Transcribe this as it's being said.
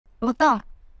Một to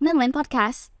nâng lên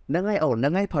podcast nâng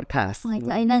ngay podcast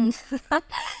lại nâng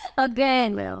ok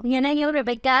ngày nay yêu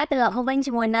Rebecca từ lọc hộp bánh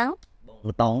cho mùi nắng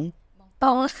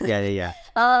tốn dạ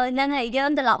nên ngày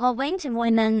dân từ lọc hộp bánh cho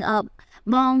mùi nắng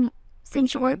bong xin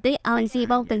chúc tí gì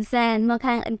bong từng sen mà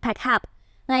khang impact hub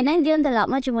ngày nay dân từ lọc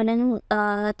mà cho mùi nắng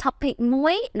topic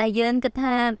muối này dân kết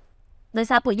ha đời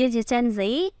sau buổi dân chỉ Gen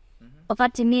Z và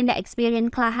phát triển để experience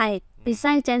class hay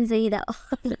besides Gen Z đó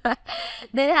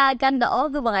để hai căn đó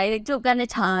cứ vậy chụp căn để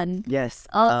chọn yes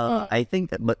I think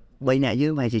bây nãy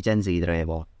dưới mày chỉ Gen Z rồi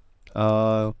bộ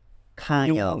khai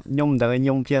nhung đời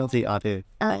nhung Gen Z ở thì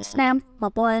Nam mà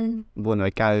buồn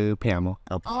nói cao phèm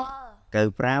không cao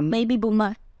pram baby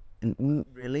boomer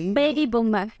really baby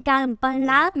boomer cao bằng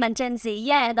lá mà Gen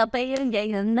Z yeah đó bây giờ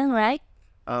vậy hả đúng right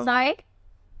sorry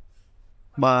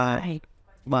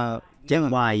bà Gen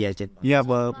Y vậy chứ yeah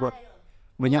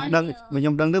mình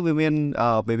nhung đăng đức với miền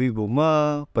baby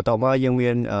boomer bắt đầu mà dân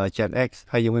miền Gen X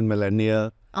hay dân miền millennial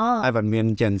hay vẫn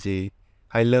miền Gen Z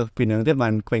hay lơ vì năng tiếp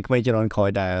bạn quay cho nó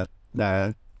khỏi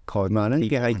đã khỏi mà nó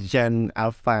cái hay Gen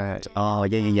Alpha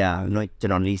yeah nói cho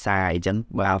nó Lisa Gen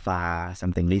Alpha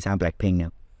something Lisa Blackpink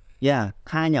yeah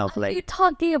kind of like you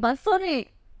talking about sorry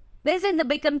this is the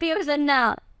big confusion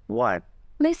now what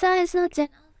Lisa is not Gen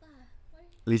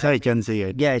Lisa is Gen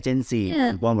Z yeah Gen Z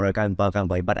one more kind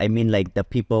of but I mean like the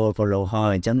people follow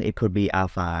her and it could be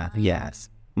Alpha yes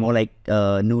more like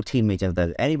new team each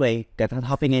other anyway cái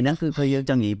topic này nó cứ khơi dương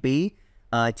trong gì bí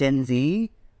Gen Z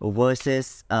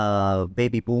versus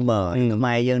baby boomer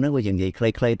mai dương nó có chuyện gì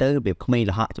clay tới việc không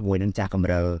là họ mùi đang chặt cầm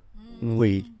rờ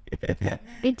mùi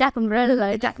đi chặt cầm rờ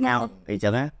lại chặt nhau thì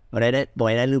chẳng á ở đây đấy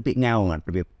bồi đây lưu bị ngao mà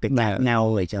việc cái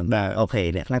ngao vậy chẳng ok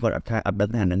để lại còn ập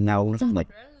đến thành là ngao nó mệt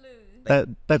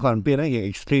แต่ก่อนเปลี่ยนอะไรอย่าง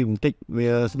extreme ติ๊กเว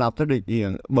ลาสนับสนุนอย่า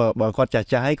งบ่ก็จะ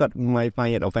ใช้ก็ไม่ไป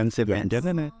อย่าง offensive อย่างเดียว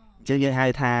นั่นนะ chứ như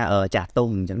hai tha chặt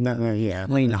tùng chẳng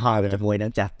ไม่หอยแบบ mùi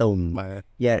đang chặt tùng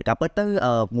giờ gặp tới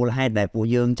mùa hai đại phụ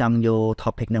dương trong vô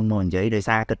topic năng mòn vậy đời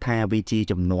xa cái tha vi chi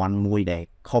chùm non mùi để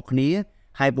khóc ní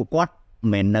hai bộ quát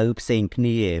mền nơ xinh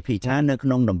ní thì cha nó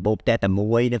không đồng bộแต่ม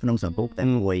วยnó không sản xuấtแต่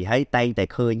มวยให้tayแต่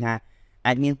เคยha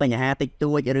anh nhiênไปnhà ha tích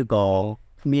tua chứ có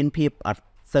miên phiệp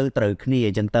sơ từ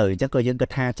kia chân từ chắc có những cái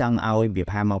tha trong ao việc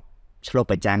ha một slow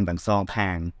bài trang bằng son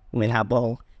hàng người ha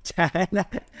bộ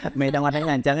mày đang thấy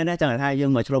ngàn chân đó chẳng là thay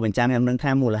dương mà slow bài trang em đang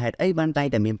tham mùa là hết ấy bàn tay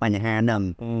แต่miênไปnhà ha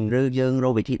nằm rư dương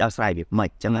rô vị thi outside việc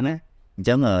mệt chẳng là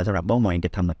chẳng ởสำหรับบ้องมวยจะ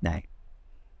ทำแบบใด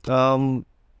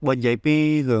บนใหญ่ปี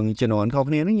เรื่องจะนอนเขาค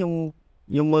นนี้นั่ง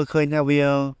ยงมือเคยนาเวีย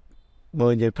บ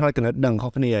นใหญ่พลอยกันดังเขา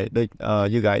คนนี้โดย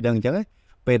ยืดไก่ดังจังเลย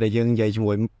ไปแต่ยังใหญ่ช่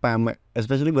วยปาม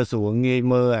especially บนสูงเงย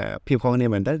มือพิบเขาเนี่ย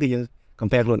เหมือนแต่ก็ยัง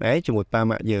compare รุ่นช่วยปา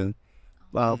มยัง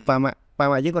ปาม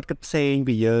ยังก็เซ็งไป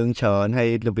ยังเฉินให้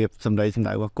ระเบียบสำไ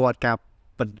ด้ว่ากอดกับ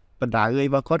ปัญหาเลย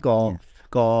ว่ากอด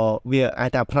ก็เวียไอ้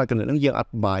ตาพลอยกันนั่งยังอัด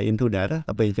บ่าย into that แ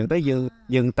ต่ไปจังได้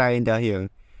ยังตายแต่ยัง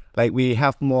like we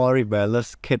have more rebellious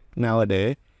kids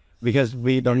nowadays because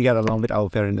we don't get along with our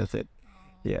parents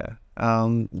yeah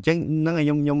chắc nó là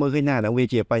nhung mơ khi nào đã vi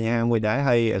chia bài nhà mùi đá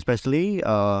hay especially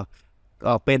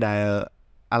pe đại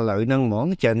anh lợi nâng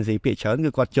món Gen Z bị chớn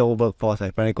cứ quạt châu workforce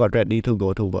phải phải quạt ready to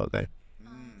go to work rồi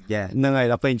yeah nâng này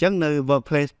là phải chắc nơi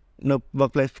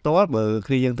workplace store bởi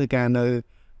khi dân thứ ca nơi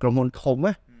ក្រុមហ៊ុនធំ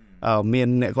á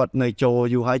miền này quạt nơi châu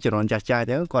du hái trở nên chặt chai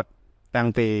thế quạt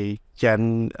tăng về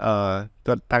Gen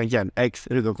quạt tăng Gen X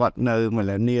rồi quạt nơi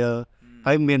millennial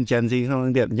hay miền Gen Z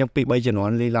không điện nhưng bị bây giờ nó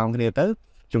đi làm cái này tới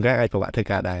chúng cái ai của bạn thời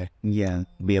cả đại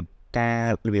việc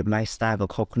ca việc lifestyle của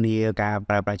khóc nia ca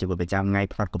ba chục bữa trăm ngay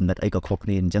phát cùng đất ấy của khóc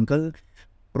nia chẳng cứ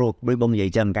ruột với bông vậy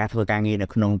chân ca thưa ca nghe là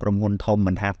không trong môn thông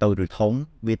mình tha tôi rồi thống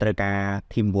vì tôi ca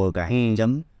teamwork cái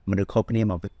chấm mình được khóc nia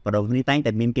mà bắt đầu đi tán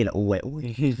tại miền kia là u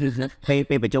phê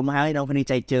phải chung hai đâu phải đi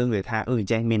chơi chơi người tha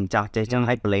chơi miền cho chơi chân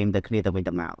hay blame từ kia từ bên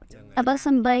tầm nào about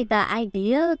somebody that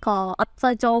idea có up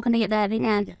sơ châu cái này đây đi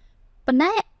nha bên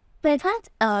đấy về phát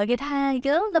cái thai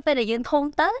dưỡng nó phải là dưỡng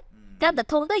thôn tới cái tập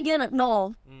thôn tới dưỡng được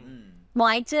nổ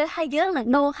mọi chưa hay dưỡng được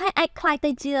nổ hay ai khai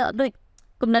tay chưa được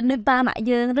cũng là nơi ba mẹ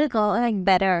dưỡng rồi có anh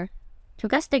better chúng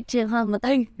ta stick chưa hơn một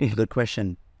thing good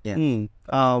question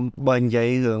bên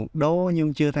vậy hưởng đố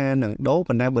nhưng chưa tha nặng đố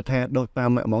bên đây bật tha đôi ba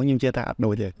mẹ món nhưng chưa tha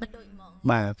đôi thì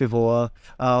mà before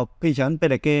พี่ฉันเป็น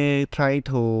cái try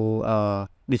to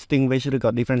distinguish หรือก็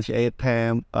differentiate แท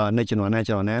นในจำนวนนั้น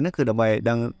นั่นคือดับเบิล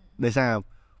ดังได้ทราบ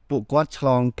ปลูกวัดฉล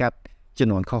องกัดจ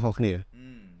ำนวนข้อเนี่ย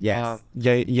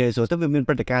vậy rồi tới viênป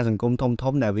ระกาศสังคมท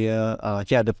มแต่เวียเ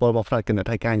จ้าเดอะโพลบอกฝรั่งกันในไ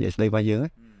ทยการอย่างไรบ้างยัง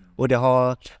โอ้เดี๋ยวเขา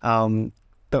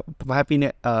พายปีเนี่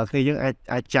ยคือยัง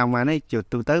จำมาในจุด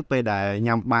ตัวเติร์ไปได้ย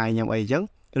ำใบยำไอ้ยัง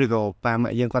หรือก็ปลาแม่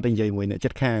ยังก็เป็นใหญ่หมวยเนี่ยจั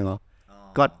ดข้างเหรอ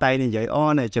គាត់តែនិយាយអូ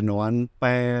នជំនាន់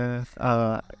បែ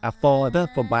អាប៉ទៅ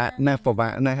ពិបាកណា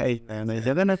ស់អីណាអញ្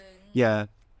ចឹងណាយ៉ា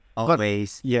គាត់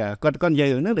និយាយ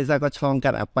ហ្នឹងដោយសារគាត់ឆ្លងកា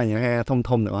ត់បញ្ហាធំៗ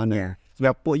ទាំងអស់នេះសម្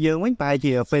រាប់ពួកយើងវិញបែរ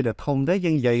ជាពេលដែលធំទៅ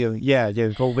យើងនិយាយយើង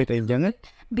COVID អីអញ្ចឹង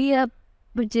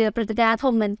វាជាព្រឹត្តិការណ៍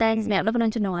ធំមែនតើសម្រាប់ដល់ក្នុង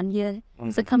ជំនាន់យើង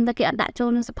សង្ឃឹមថាគេអត់ដាក់ចូល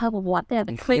ក្នុងសភៅប្រវត្តិទេ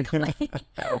តែខ្លីៗ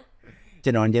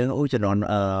ជំនាន់យើងជំនាន់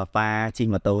ប៉ាជិះ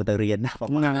ម៉ូតូទៅរៀនណាប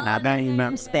ងណាដែរណា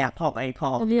ស្ទះផកអីផ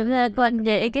ងវាគាត់និ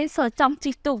យាយអីគេសូចំ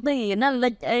ជិះទូកទៅរៀនណាលិ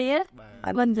ចអី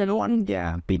មិនជំនាន់យ៉ា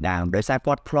ពីដើមដោយសារ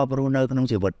គាត់ធ្លាប់រស់នៅក្នុង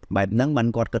ជីវិតបែបហ្នឹងមិន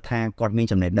គាត់គិតថាគាត់មាន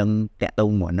ចំណេះដឹងតាក់ទង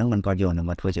មកហ្នឹងមិនគាត់យក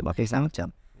មកធ្វើជាបទពិសោធន៍ចឹង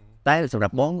តែសម្រា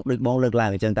ប់បងដូចបងលើកឡើង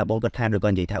អញ្ចឹងតែបងគិតថាដូចគា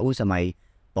ត់និយាយថាសម័យ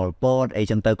ប៉ុលពតអី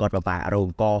ចឹងទៅគាត់ពិបាករោង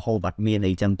កហូបអត់មាន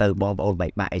អីចឹងទៅបងប្អូនបែ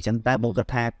កបាក់អីចឹងតែបងគិត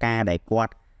ថាការដែលគា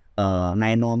ត់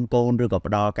ណែនាំកូនឬក៏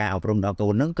ផ្ដល់ការអប់រំដល់កូ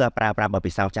នហ្នឹងគឺប្រើបទ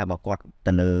ពិសោធន៍ចាស់របស់គាត់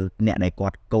ទៅលើអ្នកដែលគា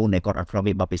ត់កូនដែលគាត់អត់ធ្លាប់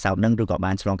មានបទពិសោធន៍ហ្នឹងឬក៏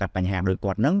បានឆ្លងកាត់បញ្ហាដូច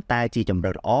គាត់ហ្នឹងតែជាជំ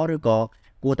រឿនល្អឬក៏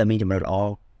គួរតែមានជំរឿនល្អ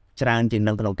ច្រើនជាង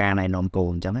នឹងក្នុងការណែនាំកូន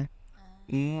អញ្ចឹងណា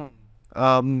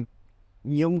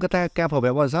ខ្ញុំគិតថាការប្រវ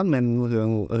ត្តិបទពិសោធន៍មិនរឿង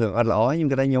អត់ល្អខ្ញុំ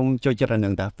គិតថាខ្ញុំចូលចិត្តអាហ្នឹ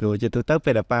ងតាព្រោះជាទូទៅ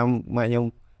ពេលដែលប៉ាម៉ាក់ខ្ញុំ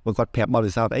គាត់ប្រាប់បទ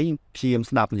ពិសោធន៍អីព្យាយាម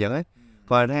ស្ដាប់អញ្ចឹង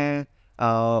គាត់ថា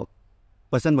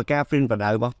បើសិនមកការ friend បដៅ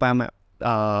របស់ប៉ាម៉ាក់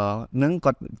នឹង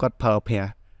គាត់ប្រើប្រា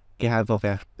ស់គេហៅប្រើប្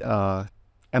រាស់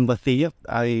empathy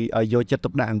ឲ្យយកចិត្តទុ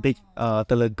កដាក់បន្តិច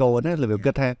ទៅលើកូនណាលើ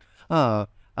គិតថា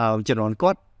ជំនាន់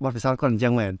គាត់បទពិសោធន៍គាត់អញ្ចឹ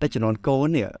ងមែនតែជំនាន់កូន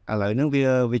នេះឥឡូវហ្នឹង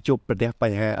វាជួបប្រទះប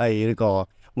ញ្ហាអីឬក៏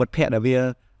មិត្តភ័ក្តិដែលវា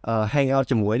hang out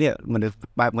ជាមួយនេះមនុស្ស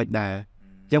បែបមិនដែរ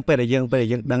អញ្ចឹងពេលដែលយើង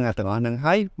ដឹងអាទាំងអស់ហ្នឹង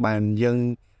ហើយ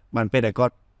បានពេលដែលគា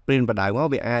ត់ព្រៀនបដៅមក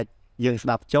វាអាចយើងស្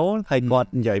ដាប់ចូលហើយគាត់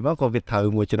និយាយមកក៏វាត្រូវ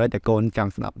មួយចំណុចដែលកូនច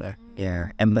ង់ស្ដាប់ដែរ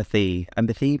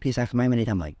empathy ភាសាខ្មែរមានន័យ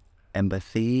ថាម៉េច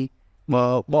empathy បើ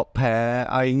បកប្រែ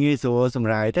ឲ្យងាយស្រួលសម្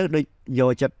រាយទៅដូចយ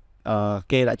កចិត្ត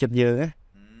គេដាក់ចិត្តយើងណា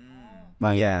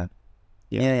បាទ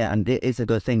yeah and it is a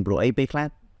good thing bro អីពេលខ្លះ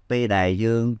ពេលដែល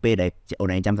អូ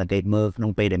នឯងចាំសង្កេតមើលក្នុ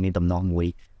ងពេលដែលមានតំណងមួយ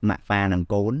ម៉ាក់ហ្វានិង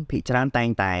កូនភិកច្រើនតែង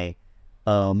តែ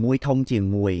មួយធំជាង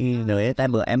មួយនៅតែ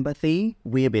បើ empathy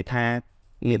វាថា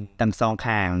ទាំងសង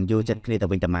ខាងយកចិត្តគ្នាទៅ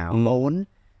វិញទៅមកកូន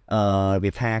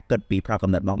វាថាគិតពីប្រកកំ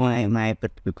ណត់របស់ម៉ែគិ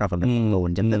តពីប្រកកំណត់កូនអ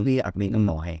ញ្ចឹងទៅវាអត់មានកំ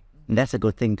ណត់ហេ that's a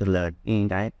good thing to learn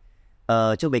តែ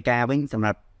ជួបបេការវិញសម្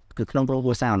រាប់គឺក្នុងគ្រួ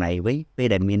សារណៃវិញពេល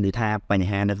ដែលមានន័យថាបញ្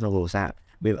ហានៅក្នុងគ្រួសារ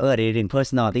វារៀង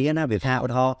personal ទៀតណាវាថាឧ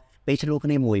ទាហរណ៍ពេលឆ្លោះគ្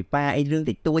នាមួយប៉ាអីរឿង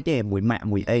តិចតួចទេមួយម៉ាក់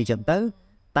មួយអីចឹងទៅ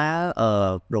តើ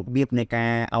របៀបនៃកា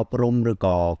រអប់រំឬ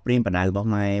ក៏ព្រៀនបណ្ដៅរបស់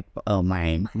ម៉ែ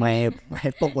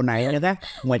ពុកខ្លួនឯងណា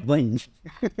មួយវិញ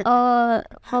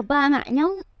ហៅប៉ាម៉ាក់ខ្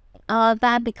ញុំ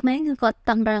ប៉ាពីក្មេងគឺគាត់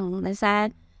តឹងរឹងដោយសារ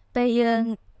ពេលយើង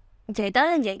និយាយទៅ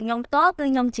និយាយខ្ញុំតគឺ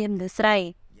ខ្ញុំជាមនុស្សស្រី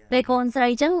ពេលកូនស្រី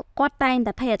ចឹងគាត់តែង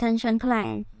តែ pay attention ខ្លាំង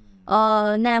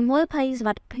ណាមួយភ័យសុវ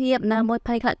ត្ថិភាពណាមួយ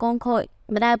ភ័យខ្លាចកូនខូច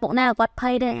ម្ដាយពុកណាគាត់ភ័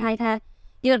យដែរហើយថា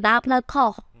យើងដើរផ្លូវខុ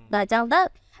សដល់ចឹងទៅ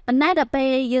ប៉ុន្តែដល់ពេល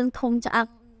យើងធំឆ្អឹង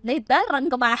នេះទៅរឹង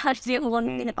ក្បាលជាងមុន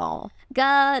ទៀតក៏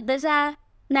ដោយសារ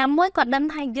ណាមួយគាត់ដឹង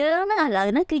ថាយើងហ្នឹងឥឡូវ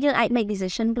ហ្នឹងគឺយើងអាច make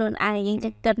decision ខ្លួនឯងយើង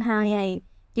ចេះគិតហើយ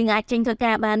យើងអាចចេញធ្វើ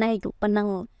ការបានហើយប៉ុណ្ណឹង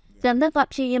ចឹងទៅគាត់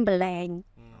ព្យាយាមបលែង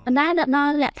ប៉ុន្តែដ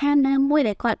ល់លក្ខខណ្ឌណាមួយ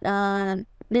ដែលគាត់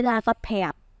ដូចថាគាត់ប្រា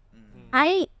ប់ហើ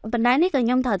យប៉ុន្តែនេះក៏ខ្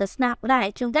ញុំត្រូវតែស្ដាប់ដែរ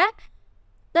ជួនកាល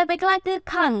តែពេលខ្លះគឺ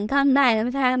ខឹងដែរ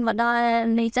ថាមកដល់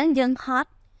នេះចឹងយើងហត់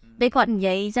ពេលគាត់និ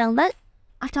យាយចឹងទៅ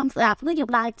អត់ចង់ស្ដាប់គឺយើង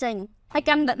ដើរចេញហើយ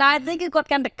កាន់តែដើរទៅគឺគាត់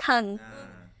កាន់តែខឹង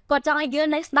គាត់ចង់ឲ្យយើង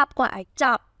នៅស្ដាប់គាត់ឲ្យច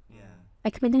ប់ហើ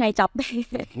យគ្មានថ្ងៃចប់ទេ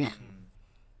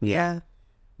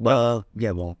បើ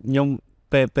បងខ្ញុំ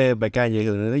ពេលបែកការនិយាយ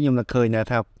រឿងនេះខ្ញុំនឹកឃើញ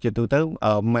ថាជាទូទៅ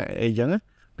ម៉ាក់អីចឹង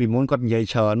ពីមុនគាត់និយាយ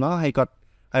ច្រើនមកហើយគាត់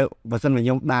ហើយបើសិនមកខ្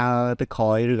ញុំដើរទៅក្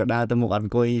រោយឬក៏ដើរទៅមុខអត់អ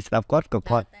ង្គុយស្ដាប់គាត់ក៏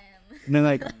គាត់នឹង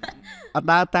ហើយអត់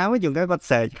ដើរតាមជួនកាលគាត់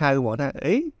ស្រែកហៅមកថា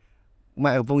អី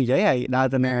ម៉ែកំពុងនិយាយហើយដើរ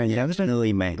ទៅណាអញ្ចឹងស្នើយ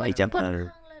ម៉ែអីចឹង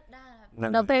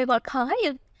ដល់ពេលគាត់ខឹងហើយ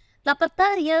ដល់ពេលទៅ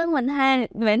យើងមិន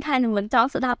ថាមិនចង់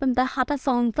ស្ដាប់តែហត់ទៅ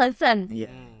សុំទៅសិន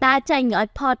ដើរចេញឲ្យ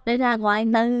ផុតទៅថាគាត់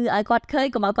នៅឲ្យគាត់ឃើញ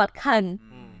កុំឲ្យគាត់ខឹង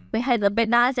ពេលហើយដល់ពេល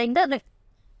ដើរចេញទៅ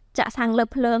ចាក់សាំងលើ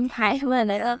ភ្លើងថែមើល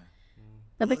ដ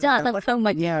ល់ពេលចាក់ទៅភ្លើងម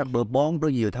កបើបងដូ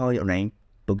ចយល់thôiអូនឯង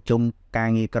ប្រជុំការ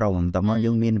ងារក្រុមតើមក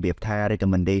យើងមានរបៀបថា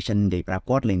recommendation និយាយប្រាប់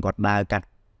គាត់លេងគាត់ដើរកាត់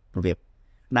របៀប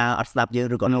ដើរអត់ស្ដាប់យើង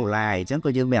ឬក៏នៅឡាយអញ្ចឹងក៏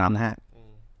យើងមានអារម្មណ៍ថា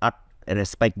អត់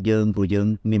respect យើងព្រោះយើង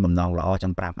មានបំណងល្អច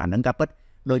ង់ប្រាប់អាហ្នឹងក៏ពិត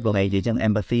ដូចបងឯងនិយាយចឹង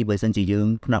empathy បើសិនជាយើង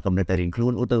ផ្នែកកំណត់តែរៀងខ្លួ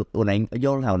នអូនឯងយ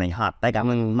ល់ថាអូនឯងហត់តែក៏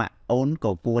មិនម៉ាក់អូន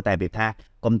ក៏គួរតែវាថា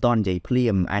កុំតន់និយាយភ្លា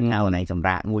មអាចឲ្យអូនឯងសម្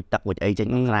រាប់ងូតទឹកងូតអីចេញ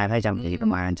ខ្លាយហើយចាំនិយាយប្រ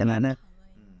ហែលអញ្ចឹងណា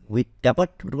វិទ្យាពិត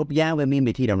គ្រប់យ៉ាងវាមាន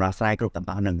វិធីដំណោះស្រាយគ្រប់ទាំង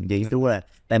អស់ហ្នឹងនិយាយស្រួល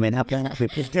តែមិនថាភាព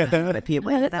ភាព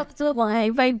សួរបងឯង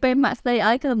វិញពេលម៉ាក់ស្ដី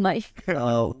ឲ្យគឺមិន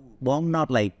បង not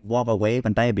like walk away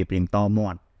ប៉ុន្តែវាព្រៀងតមា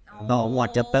ត់ វត្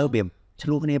តចាប់ទៅវាឆ្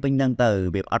លោះគ្នាពេញហ្នឹងទៅ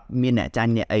វាអត់មានអ្នកចា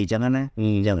ញ់អ្នកអីចឹងណា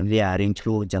ចឹងវារៀងឆ្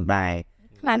លោះចឹងដែរ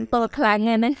ខ្លាំងតូចខ្លាំង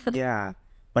ហ្នឹង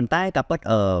ប៉ុន្តែក៏ពិត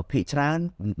ភិកច្រើន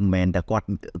មិនមែនតែគាត់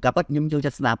ក៏ពិតខ្ញុំចូលចិ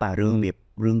ត្តស្ដាប់រឿងវា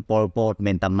រឿងពលពត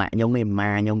មិនតែម៉ាក់ខ្ញុំទេម៉ា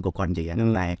ខ្ញុំក៏គាត់និយាយ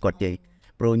ដែរគាត់និយាយ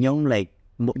ព្រោះខ្ញុំ like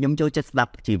ខ្ញុំចូលចិត្តស្ដា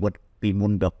ប់ជីវិតពីមុ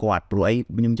នដល់គាត់ព្រោះអី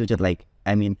ខ្ញុំចូលចិត្ត like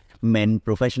I mean men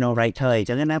professional writer អញ្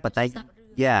ចឹងណាប៉ុន្តែ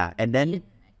and then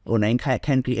អូនឯង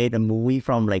can create a movie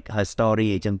from like her story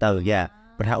អញ្ចឹងទៅ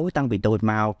បើថាអូតាំងពីតូច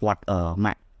មកគាត់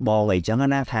ម៉ាក់បងអីចឹង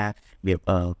ណាថាវា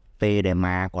ពេលដែលម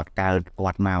កគាត់កើត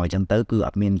គាត់មកអញ្ចឹងទៅគឺអ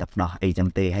ត់មានទឹកដោះអីចឹង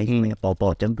ទេហើយព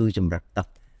អញ្ចឹងគឺចម្រិតទឹក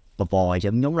បបអញ្ចឹ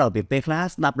ងខ្ញុំដល់ពេលខ្លះ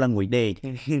ស្ដាប់ឡើងមួយដេក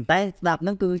តែស្ដាប់ហ្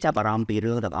នឹងគឺចាប់អារម្មណ៍ពី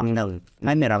រឿងទាំងអស់ហ្នឹង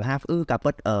ហើយមានអារម្មណ៍ថាក៏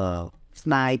ពិតស្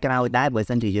ដាយក្រោយដែរបើ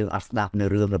សិនជាយើងអត់ស្ដាប់នៅ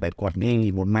រឿងរបស់គាត់នេះ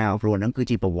មុនមកព្រោះហ្នឹងគឺ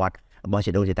ជាប្រវត្តិរបស់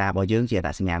ជីដូនជីតារបស់យើងជាអត្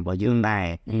តសញ្ញាណរបស់យើងដែរ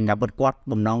ក៏ពិតគាត់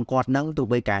បំណងគាត់ហ្នឹងទោះ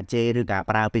បីការជេរឬការ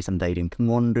ប្រើពាក្យសម្ដីរៀងធ្ង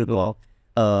ន់ឬក៏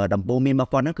ដំបូងមានមក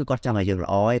គាត់ហ្នឹងគឺគាត់ចង់ឲ្យយើងល្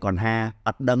អឯងគាត់ថាអ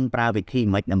ត់ដឹងប្រើវិធី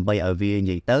មិនដើម្បីឲ្យវានិ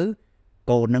យាយទៅ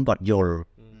កូនហ្នឹងគាត់យល់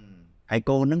ហើយ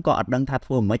កូនហ្នឹងក៏អត់ដឹងថាធ្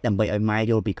វើមិនដើម្បីឲ្យម៉ែ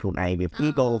យល់ពីខ្លួនឯងវាគឺ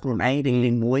ក៏ខ្លួនឯង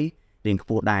រៀងមួយរៀងខ្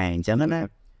ពស់ដែរអញ្ចឹងណា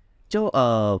ចូល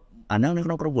អាហ្នឹងនៅក្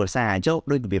នុងក្រុមគ្រួសារចូល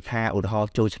ដូចរបៀបថាឧទាហរ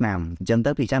ណ៍ចូលឆ្នាំអញ្ចឹង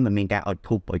ទៅពីចាំមិនមានការអុជ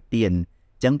ធូបអុជទៀន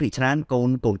អញ្ចឹងពីច្រើនកូន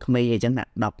ក្មេងអីចឹងណា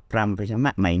15ប្រចាំ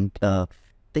ម៉ាក់ម៉ែង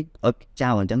តិចអុជចោ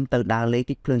លអញ្ចឹងទៅដើរលេង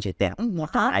តិចភ្លើងចេះតែម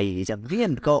កអីអញ្ចឹងរៀ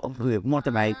នក៏មក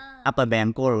តែអបបែម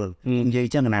គល់និយាយ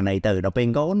ចឹងណាណៃទៅដល់ពេល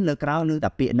កូនលើក្រោយលើតែ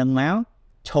ពាក្យហ្នឹងមក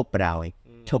ឈប់ប្រហើយ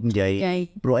ឈប់និយាយ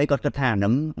ព្រោះអីគាត់គិតថាហ្នឹ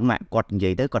ងម៉ាក់គាត់និយា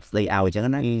យទៅគាត់ស្ដីឲ្យអញ្ចឹង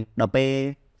ណាដល់ពេល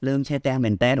ភ្លើងឆេះតែមែ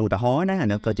នតែនឧទាហរណ៍ណាអា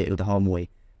នោះក៏ជាឧទាហរណ៍មួយ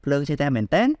ភ្លើងឆេះតែមែន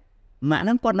តែនម៉ាក់ហ្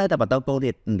នឹងគាត់នៅតែបន្តកូន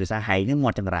ទៀតដោយសារហែងហ្នឹងមា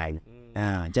ត់ចង្រៃ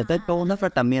ចឹងទៅកូនហ្នឹងគា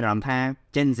ត់តែមានអារម្មណ៍ថា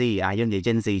Gen Z យើងនិយាយ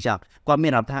Gen Z ចុះគាត់មា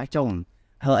នអារម្មណ៍ថាចុង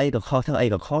ធ្វើអីក៏ខុសធ្វើអី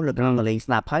ក៏ខុសលើកឡើងលេង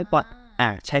ស្ដាប់ហើយគាត់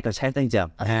ឆេះក៏ឆេះទៅចឹង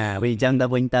វាអញ្ចឹងទៅ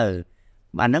វិញទៅ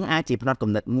អាហ្នឹងអាចជាផ្នត់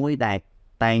គំនិតមួយដែល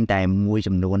តែងតែមួយ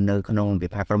ចំនួននៅក្នុងវិ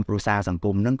ភាគក្រុមគ្រួសារសង្គ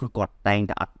មហ្នឹងគឺគាត់តែង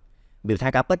តែអត់វាថា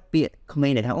ការពិតពាក្យក្មេ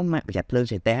ងដែលថាអូម៉ាក់ប្រយ័ត្នភ្លើង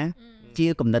ចេះតែជា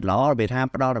គំនិតល្អវាថា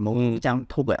ផ្ដល់តែមកចាំ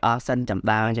ធូបឲ្យអស់សិនចាំ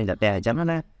ដើរអញ្ចឹងតែអញ្ចឹងណា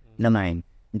ហ្នឹងហើយ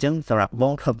អញ្ចឹងសម្រាប់ប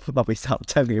ងខ្ញុំបបិសោ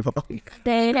ចឹងនេះបង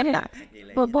តែ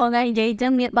បងឯងនិយាយអញ្ចឹ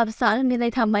ងមានបបិសោមានន័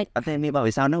យថាម៉េចអត់ទេមានប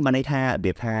បិសោហ្នឹងបានន័យថារ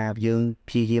បៀបថាយើង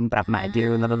ព្យាយាមប្រាប់ម៉ាក់យើ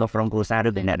ងនៅក្នុងក្រុមគ្រួសារឬ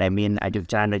អ្នកដែលមានអាយុ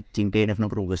ច្រើននៅជាងគេនៅក្នុង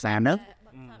ក្រុមគ្រួសារហ្នឹង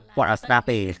គាត់អត់ស្ដាប់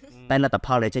ទេតែលទ្ធផ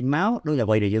លដែលចេញមកដូចអ្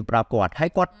វីដែលយើងប្រាប់គាត់ហើយ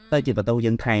គាត់ទៅជាបន្ទោ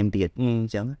យើងថែមទៀតអ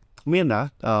ញ្ចឹងមានណា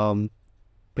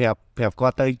ប្រាប់គា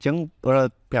ត់ទៅអញ្ចឹង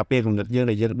ប្រាប់ពេលកំណត់យើង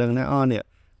ដែលយើងដឹងណានេះ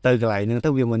ទៅកន្លែងហ្នឹងទៅ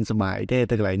វាមិនសុបាយទេ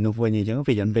ទៅកន្លែងនោះវិញអញ្ចឹង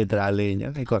ពេលយ៉ាងពេលទៅដើរលេងអញ្ចឹ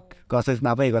ងហើយគាត់ស្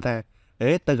ដាប់ឯងគាត់ថា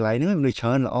ទៅកន្លែងហ្នឹងមនុស្សច្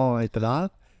រើនល្អហើយទៅដល់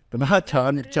ច្រើនហ្នឹងហើយ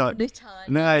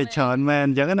ច្រើនមែន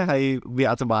អញ្ចឹងណាហើយវា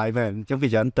អត់សុបាយមែនអញ្ចឹងវា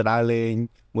ច្រើនទៅដើរលេង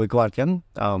មួយគាត់អញ្ចឹង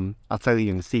អត់សូវ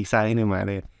យ៉ាងស៊ីខ្សែនេះមក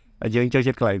ទេយើងចូល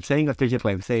ចិត្តកន្លែងផ្សេងគាត់ចូលចិត្តកន្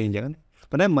លែងផ្សេងអញ្ចឹង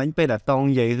ប៉ុន្តែមិញពេលដែលតង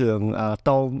និយាយរឿង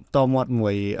តមាត់មួ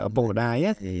យពុកម្ដាយ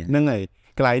ហ្នឹងហើយ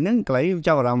កន្លែងហ្នឹងកន្លែង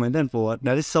ចាប់អារម្មណ៍មែនទេព្រោះ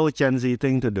that is so Gen Z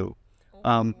thing to do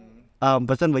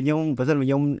បើសិនបើខ្ញុំ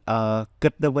គិ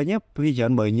តទៅវិញពីច្រើ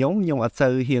នមើលខ្ញុំអត់សូ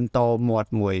វហ៊ានតមាត់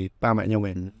មួយប៉ាម៉ាក់ខ្ញុំ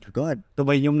ទេគាត់ទោះ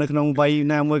បីខ្ញុំនៅក្នុងវ័យ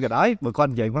ណាមួយក៏ដោយបើគាត់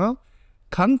និយាយមក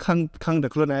ខឹងតែ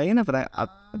ខ្លួនឯងណាប៉ុន្តែអ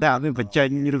ត់មានបញ្ចេញ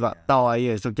ឬក៏តអី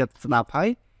សុខចិត្តស្ដាប់ហើយ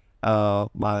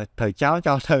បើត្រូវចោល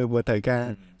ទៅព្រោះត្រូវការ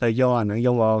ទៅយកអាហ្នឹងយ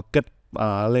កមកគិត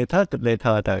later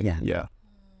ទៅ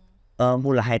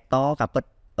មូលហេតុតក៏ពិត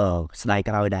ស្ដាយ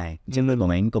ក្រោយដែរអញ្ចឹងដូចបង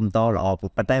ឯងគុំតល្អ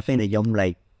ប៉ុន្តែពេលដែលខ្ញុំ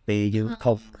ពេលយើង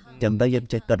ខុសចឹងទៅយើង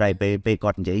ចេះគាត់ហើយពេល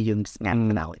គាត់និយាយយើងស្ងាត់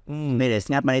ទៅហើយពេលដែល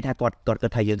ស្ងាត់បានន័យថាគាត់គិត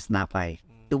ថាយើងស្ដាប់ហើយ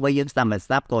ទោះបីយើងស្ដាប់មិន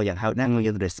ស្ដាប់ក៏យ៉ាងហោចណាស់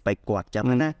យើង respect គាត់ចឹង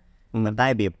ណាមិនតែ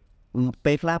វា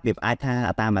ពេលខ្លះវាអាចថា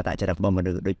តាមអត្តចរិតរបស់ម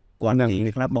នុស្សដូចគាត់និយា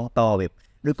យខ្លះបងតវា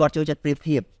ឬគាត់ចូលចិត្តប្រៀប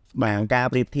ធៀបបាទការ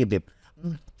ប្រៀបធៀបវា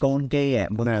កូនគេ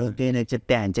គេនៅចិត្ត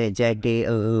តែអញ្ចេះគេ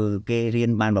គេរៀន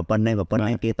បានប៉ុណ្ណេះ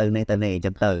គេទៅនេះអញ្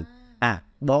ចឹងទៅ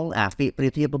បងពាក្យប្រៀ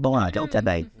បធៀបបងចូលចិត្ត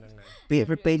ដែរ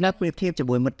ពេលណាប្រៀបធៀបជា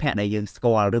មួយមិត្តភ័ក្តិដែលយើងស្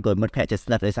គាល់ឬក៏មិត្តភ័ក្តិចិត្ត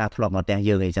ស្និទ្ធដោយសារធ្លាប់មកផ្ទះ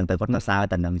យើងអីចឹងទៅគាត់ទៅសើ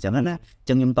តែនឹងអញ្ចឹងណា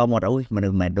ចឹងខ្ញុំតមកអូយមនុ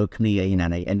ស្សមិនដូចគ្នាអីណា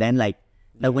នេះ and then like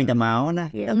នៅវិញទៅមកណា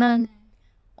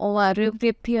អូរឿងប្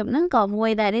រៀបធៀបហ្នឹងក៏មួយ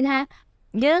ដែរនេះថា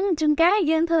យើងជួនកាល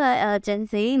យើងធ្វើ Gen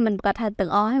Z មិនគាត់ថាទាំ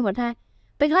ងអស់ហើយគាត់ថា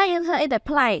ពេលខ្លះយើងធ្វើអីតែ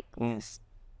ប្លែក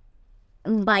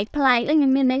បាយប្លែកខ្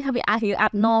ញុំមានន័យថាវាអា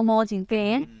ច normal ជាងគេ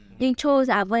យើងchose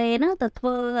អ្វីហ្នឹងទៅធ្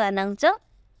វើអាហ្នឹងចឹង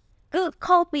គឺ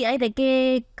ខុសពីអីដែលគេ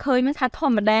ឃើញមកថាធ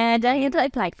ម្មតាអញ្ចឹងយើងធ្វើ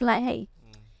អីប្លែកហើយ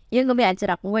យើងក៏មានអាច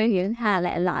រកមួយយើងថាឡ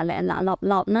ប់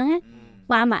ហ្នឹង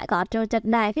ប៉ាម៉ាក់ក៏អត់ចូលចិត្ត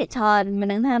ដែរភាគច្រើនមិន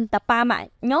ដឹងថាតែប៉ាម៉ាក់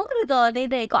ខ្ញុំឬក៏នេះ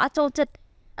ទេក៏អត់ចូលចិត្ត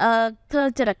ធ្វើ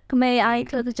ចរិតក្មេងឲ្យ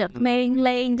ធ្វើចរិតក្មេង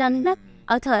លេងចឹងណា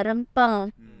ឲ្យធ្វើរំពឹង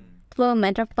ធ្វើមិ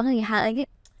នរំពឹងគេហៅអីគេ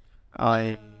ឲ្យ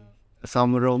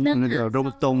xong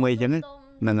rôm tôm mây chẳng ấy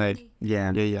là ngày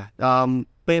dạ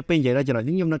bây giờ đó cho nó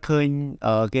giống nó khơi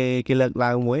ở cái lợn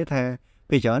lao muối tha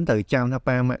bây giờ từ trăm tháp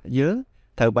ba mẹ dớ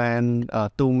thời ban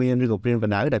tu miên rồi gục riêng và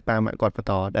nở đại ba mẹ quạt và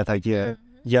tỏ đại thời chưa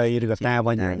dây rồi ta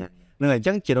bao nhiêu nên là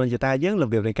chắc chỉ đồn chỉ ta dớ là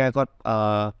việc này ca có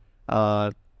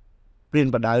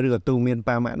riêng và nở rồi tu miên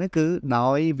ba mẹ nó cứ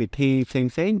nói việc thi xem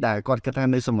xét đại con cái ta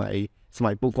nơiส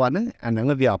มัยปูกวนนะอันนั้น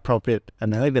ก็เป็น appropriate อัน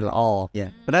นั้นก็เป็นละอ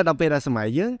เพราะฉะนั้นเราเป็นสมัย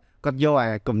เยอะก็โย่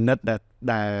กลุ่มนัดแ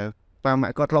ต่ป้าแม่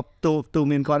ก็รบตูเ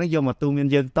มียนก่อนนะโย่มาตูเมียน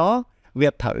ยังต่อเวีย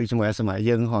ดเถอะสมัย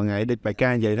ยังห่อไงเด็กไปกา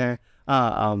รใหญ่นะ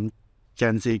จั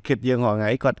นสีคิดยังห่อไง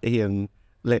ก็เหียง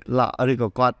เละละหรือ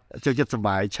ก็จะสบ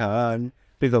ายเฉิน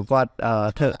หรือก็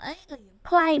เถอะใค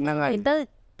รนั่งไงเตอร์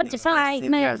ปัจจุบัน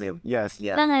ไม่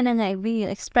นั่งไงวี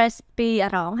express ปีอะ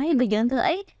ไรให้ไปยืนเถอะ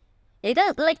vậy đó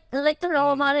lấy cái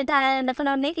rô mà người ta nó phải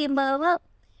nói nét im mơ á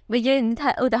bây giờ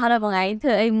ta hỏi là một ngày thì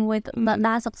em mua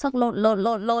đa sọc lột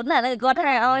là nó có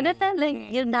thay ơi nó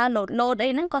lên nhưng đa lột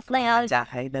đây nó có thay ơi chả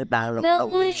thấy nó đa lột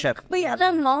bây giờ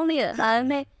nó ngon đi ở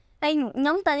đây anh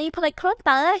nhóm ta đi play cross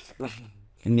tới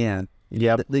nè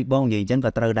đi bông gì chẳng có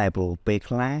trâu đại bộ bê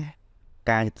khá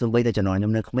ca xung bây giờ cho nó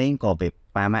nhóm nước mấy có việc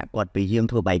ba mẹ quạt bị dương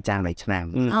thua bài trang này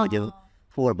chẳng chứ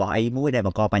พูดบอกไอ้มุ้ยได้บ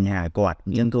อกก็ปัญหากอด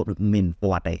ยังก็มินป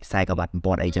วดไอ้ใส่กระบาดป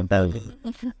วดไอ้จังเตอร์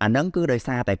อันนั้นคือโดยซ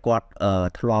าแต่กอด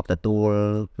ทลอบแต่ตัว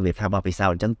เวียดทำมาไปเศร้า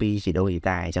จังปีสิโดยต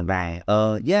ายจังไร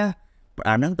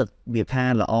อันนั้นแต่เวียดท่า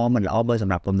ละอมันละอเบอร์สำ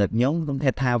หรับผมเด็กย้งต้องเท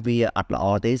ท่าวีอัดละอ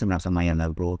เต้สำหรับสมัยอันนั้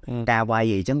นโปรกาวา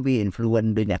ยจังวีอินฟลูเอน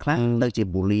ซ์ด้วยเนี่ยครับเลิกจี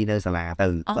บุรีเลิกสลา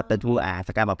ตื่นก็แต่ทั่วส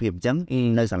กาบพิมจัง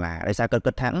เลิกสลาโดยซาเกิ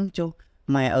ดทั้งจุ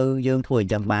ไม่dương thôi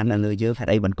จังบ้านนั่นเลยdương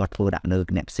ไอ้มันกอดทัวดักเนื้อ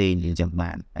เน็บซีนจังบ้า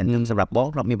นอันนึงสำหรับบล็อก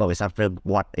เรามีบริษัทเฟรม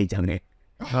วอตไอ้จังเนี่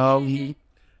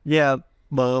ย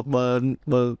เบอ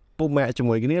ร์ปูแม่จ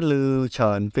มูกนี้ลือเ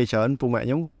ฉินไปเฉินปูแม่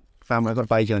ย้อมฟาร์มอะไรก็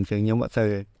ไปเฉินเสียงย้อมเสย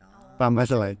ฟาร์มอะ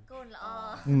ไร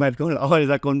แม่ก็ละอ้อย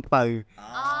จะคนไป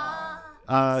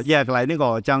cái này nó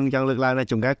gọi trong lực lượng là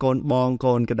chúng các con bon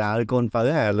con cái đá con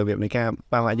phở hay là việc này ca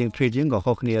ba mẹ dương treat có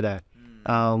khó khăn đây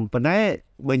bên đấy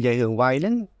bên dạy hưởng vay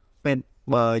đến bên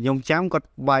bờ nhung chám có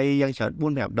vay dân sợ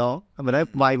buôn đẹp đó bên đấy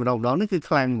vay mà đồng đó nó cứ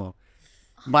clan mà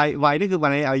vay nó cứ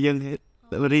bên này ở dân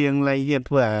riêng lấy dân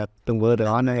vừa từng vừa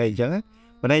đó này chứ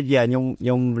bên đấy giờ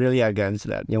nhung really against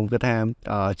that nhung cái tham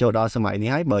chỗ đó sớm này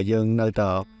hái bờ dân nơi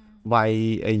tờ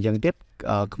vay dân tiếp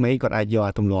mấy con ai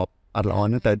giờ tụm lọp ở đó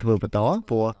nó tới vừa đó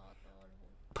của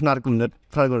phần nào cũng được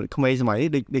phần không mấy sớm này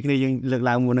đi cái dân lực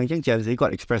làm muốn năng chắc chắn sẽ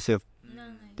còn expressive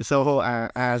so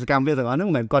สกรรมเรื่องนั้น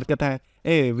เหมือนกอดกระแทก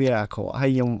เวียขอให้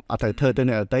ยมเอาเธอตัวเ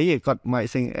นี่ยเตยกอดไม่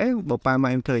สิ่งบอกปาไม่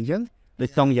เธอจังได้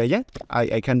ต้องอย่างนี้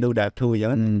I can do that tooอย่าง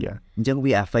นั้นจัง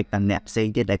วีaffect อันเนี่ยสิ่ง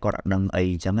ที่ได้กอดดังไอ้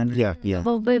จังนั้น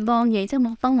บองvậy chứ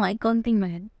một phong ngoại con tin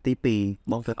mệnh tí pi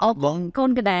bong con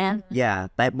cái đà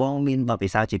แต่บองมินบอกไป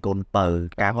ซาจีโกนเปิด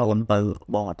การว่าคนเปิด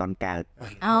บองตอนกา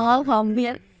phòng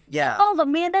miên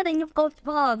phòng miên đó là nhung con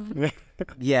phòng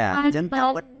จัง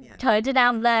thờiจะด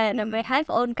ำเลยนะไปให้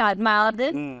โอนกอดมาดิ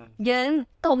ยืน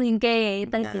ตรงยิงเกย์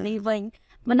ตั้งแต่นี้วิ่ง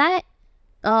มันได้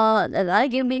แล้ว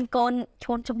ยังมีคนช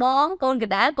นชบองคนกระ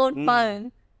ดาษคนเปิด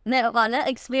เนี่ยก่อนแล้ว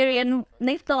experience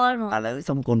next door แล้ว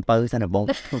สมคนเปิดสนบง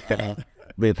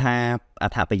เวลา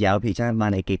ถ้าไปยาวพี่ชายมา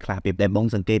ในกีฬาเปรียบได้บง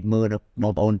สังเกตมือบ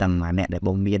งโอนต่างมาเนี่ยได้บ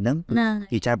งเมียนนั้น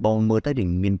พี่ชายบงมือใต้ดิ่ง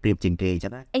มีนเปรียบจริงเกย์ใช่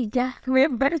ไหมไอ้จ้าเมียน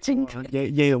แบบจริง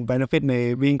ยี่ของ benefit ใน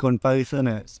วิ่งคนเปิดซะเ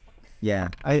นี่ย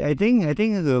I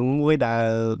think hưởng vui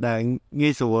đã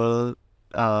nghe số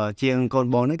chiang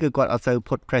con bóng nó cứ gọi ở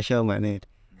put pressure mà này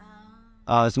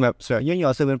sẽ nhớ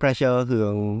nhỏ sự pressure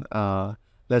hưởng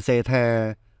let's say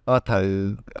theo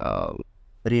thử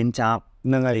riêng chọc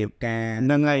nâng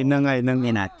ngày ngày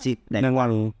nào chip để nâng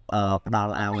hoàng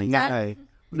đào ao ấy ngay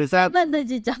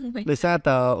để sao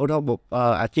tờ ô tô buộc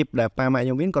chip là ba mẹ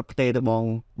nhóm biến còn tê từ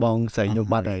bong sợi nhung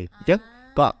ba này chứ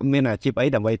có miền là chip ấy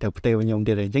đầm vây thực tế nhung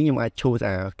thì chứ nhưng ai chui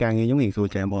càng như giống hình xu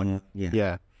trẻ bọn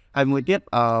ai mới tiết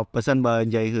person bờ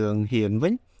dày hưởng hiền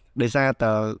vĩnh để sao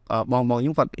tờ bong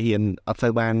những vật hiền ở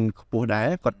sơ ban bùa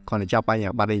đá còn cho ba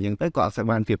nhà ba đây những tới có sơ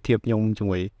ban phiệp thiệp nhung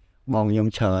chung ấy bong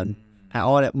nhung trơn hay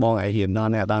ô đấy bong ấy hiền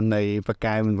non này đàn này và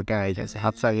cài sẽ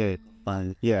hấp say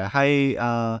hay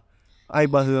ai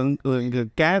bờ hưởng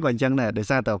cá còn chân này để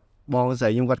sao tờ bong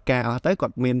sợi nhung vật cá tới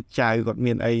còn miền trái còn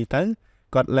miền ấy tới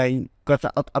còn lại còn sẽ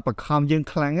ở bậc khom dương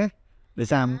khang á để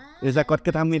sao còn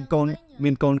cái tham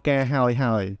miền côn ca hỏi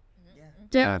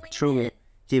true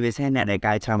chỉ về xe này để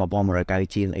cái chăm mà bom rồi cái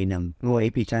chi lại nằm ngồi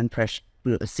ấy chân fresh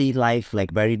see life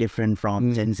like very different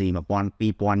from Gen Z mà one P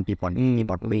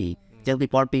just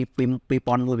P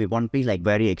ngồi P like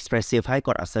very expressive hay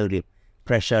còn assertive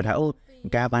pressure tháo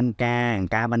ការបាន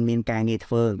មានការងារ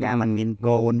ធ្វើការបានមាន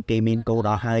កូនគេមានកូនដ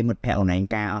ល់ហើយមិត្តភក្តិអូនឯង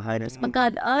ការអស់ហើយ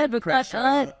because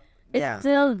it's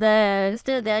still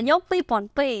there ខ្ញុំ2.2ប៉ុ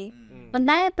ន្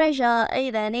តែ pressure អី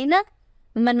ដែរនេះណា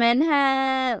មិនមែនថា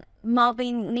មកពី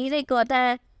នេះទេគាត់ថា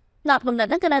ដល់កំណត់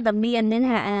ហ្នឹងគឺតែមាននេះ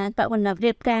ថាតើកំណត់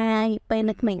រៀបការពេល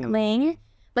នៅក្មេងៗ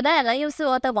ប៉ុន្តែឥឡូវខ្ញុំសួ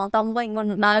រទៅបងតំវិញមុន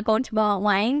ដល់កូនច្បង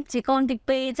វិញជាកូនទី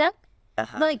2អញ្ចឹង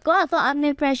ដូចគាត់អត់មា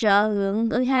ន pressure រឿង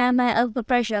ដូចថាម៉ែ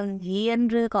pressure រៀន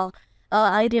ឬក៏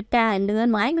ឲ្យរៀបការលឿន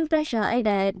មកឯងមាន pressure អី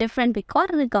ដែល different ពីគា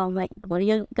ត់ឬក៏មិនព្រោះ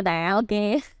យើងកណ្ដាលគេ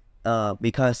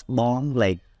because បង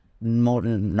like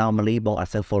normally បង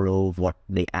also follow what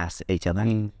they ask អីចឹង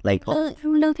like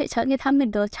លើកភាគច្រើនគេថាមាន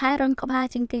ដល់ឆែរងក្បាល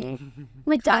ជាងគេ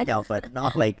មិនចាច់ but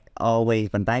not like always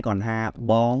ប៉ុន្តែគាត់ថា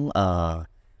បង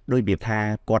ដូចវាថា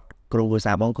គាត់គ្រូភា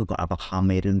សាបងគឺគាត់អត់បង្ខំ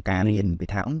រឿងការរៀនពី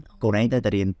ថាកូនឯងទៅ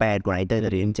រៀនពេទ្យកូនឯងទៅ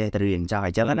រៀនចេះទៅរៀនចោះអ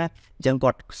ញ្ចឹងណាអញ្ចឹង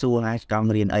គាត់សួរថាចង់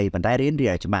រៀនអីប៉ុន្តែរៀនឲ្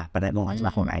យច្បាស់ប៉ុន្តែបងអត់ច្បា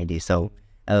ស់ខ្លួនឯងទេ so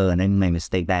ហ្នឹងមិន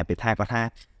mistake ដែរពីថាគាត់ថា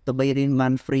ទៅបីរៀនបា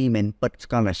ន free មិនពិត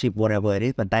scholarship whatever ទេ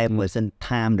ប៉ុន្តែបើសិន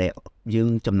time ដែលយើង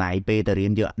ចំណាយពេលទៅរៀ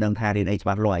នយកដឹងថារៀនអីច្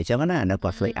បាស់លាស់អញ្ចឹងណានៅគា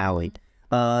ត់ស្លេកឲ្យ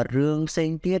រឿងផ្សេង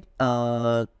ទៀត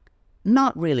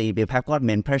not really វាថាគាត់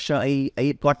មិន pressure អី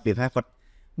គាត់វាថាគាត់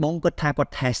បងគាត់ថាគា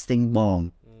ត់ testing បង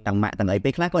ទាំងម៉ាក់ទាំងអីពេ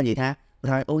លខ្លះគាត់និយាយថា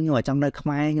អូខ្ញុំចង់នៅខ្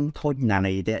មែរខ្ញុំធុញណាស់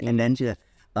នេះទេ and then ជឿ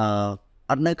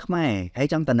អត់នៅខ្មែរហើយ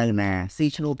ចង់ទៅនៅណាស៊ី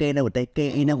ឈ្នួលគេនៅប្រទេសគេ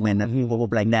អីហ្នឹងមិនមែន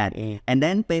like that and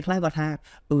then ពេលខ្លះគាត់ថា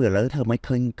ឥឡូវធ្វើមិន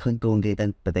ឃើញកូនគេទៅ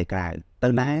ប្រទេសក្រៅទៅ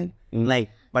ណា like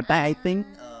but I think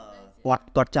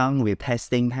គាត់ចង់វា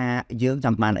testing ថាយើង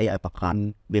ចាំបានអីឲ្យប្រកាន់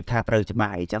វាថាត្រូវច្បា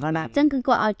ស់អីចឹងណាអញ្ចឹងគឺ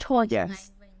គាត់ឲ្យ choice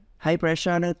ហើយ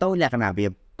pressure នៅទៅលក្ខណៈវា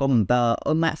កុំព្យូទ័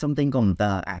រម៉ាក់ something កុំព្យូ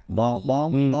ទ័រ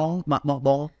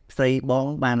បងស្រីបង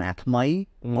បានអាថ្មី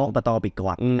មកបន្តពី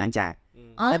គាត់អញ្ចឹង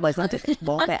តែបើសិន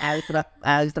បងតែអាវ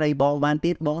ស្រីបងបាន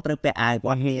ទៀតបងត្រូវពាក់អាវ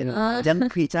គាត់មានអញ្ចឹង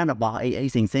ភាគច្រើនរបស់អី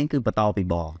ផ្សេងគឺបន្តពី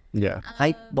បងហើ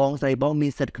យបងស្រីបងមា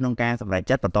នសិទ្ធិក្នុងការសម្រេច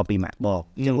ចិត្តបន្តពីម៉ាក់បង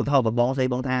អញ្ចឹងឧទាហរណ៍បងស្រី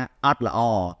បងថាអត់ល្អ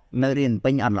នៅរៀន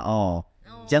ពេញអត់ល្អអ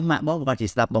ញ្ចឹងម៉ាក់បងក៏ជា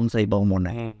ស្ដាប់បងស្រីបងមុន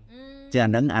ដែរចាអា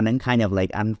ហ្នឹង kind of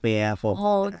like unfair for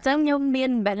ចឹងខ្ញុំមា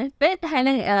ន benefit ហើយ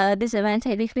នឹង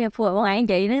disadvantage នេះគ្នាពួកបងឯងនិ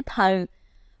យាយនេះត្រូវ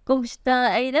computer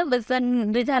អីហ្នឹងបើសិន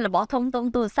ដូចថារបស់ធំ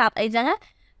ទូរស័ព្ទអីចឹងណា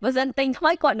បើសិនទិញថ្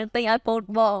មីគាត់នឹងទិញឲ្យពូន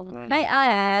បងហើយឲ្យ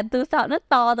អាទូរស័ព្ទនោះ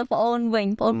តទៅបងអូនវិញ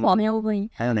បងខ្ញុំវិញ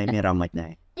ហើយអូនឯងមានអារម្មណ៍មិនដែ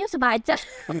រខ្ញុំសប្បាយចិត្ត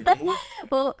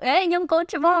ពួកខ្ញុំកូន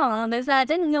ច្បងដោយសារ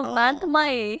ចឹងខ្ញុំបានថ្មី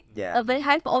ដល់ពេល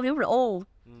ឲ្យបងខ្ញុំល្អ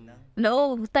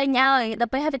ទិញឲ្យដ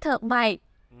ល់ពេលឲ្យទៅធ្វើបែក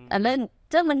ឥឡូវ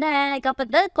ចឹងមិនដែរក៏ប៉ុ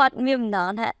ន្តែគាត់មានម្ដង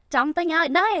ថាចង់ទិញឲ្យ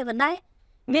ដែរប៉ុន្តែ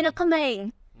មានតែក្មេង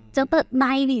ចឹងទៅ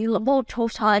ដៃនេះរបូតឈោ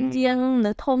ច្រើនជាង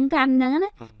នៅធំកាន់ហ្នឹងណា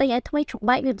ទិញឲ្យថ្មីជុក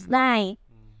បែកវាស្ដាយ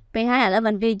ពេលហើយឥឡូវ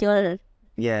មិនវាយល់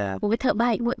ពួកវាធ្វើបែ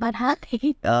កមួយបាត់ហើយ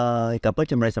ក៏ពិត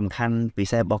ចំណុចសំខាន់ពិ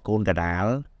សេសរបស់កូនកដាល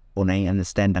អូនឯង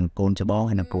understand ទាំងកូនច្បង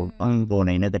ហើយនិងកូនអូ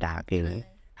នឯងនៅកដាលគេ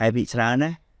ហើយពីច្រើន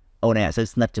ណាអូនឯងអត់សូវ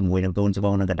ស្និទ្ធជាមួយនឹងកូនច្ប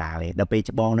ងនៅកដាលទេដល់ពេល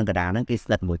ច្បងនៅកដាលហ្នឹងគេស្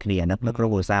និទ្ធមួយគ្នានៅក្នុងគ្រួ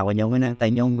សាររបស់ខ្ញុំហ្នឹងណាតែ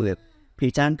ខ្ញុំវាភាគ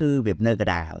ច្រើនគឺវានៅក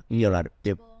ដាលយល់អត់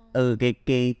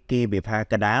គេវាថា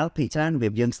កដាលភាគច្រើនវា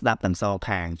យើងស្ដាប់ទាំងសង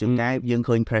ខាងជួនកាលយើង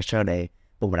ឃើញ pressure ដែល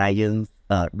ពុកម្ដាយយើង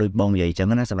ដូចបងនិយាយអញ្ចឹង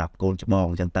ណាសម្រាប់កូនច្បង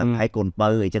អញ្ចឹងទៅហើយកូនបើ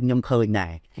អញ្ចឹងខ្ញុំឃើញដែ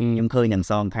រខ្ញុំឃើញទាំង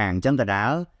សងខាងអញ្ចឹងកដា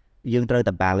លយើងត្រូវ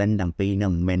តែ balance ទាំងពីរហ្នឹ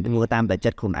ងមិនមែនធ្វើតាមតែចិ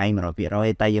ត្តខ្លួនឯង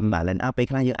 100% តែយើង balance ពេល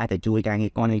ខ្លះយើងអាចទៅជួយការងា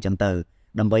រគាត់អញ្ចឹងទៅ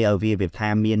ដើម្បីឲ្យវាថា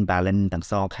មាន balance ទាំង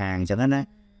សងខាងអញ្ចឹងណា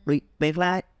ដូចពេលខ្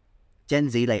លះ Gen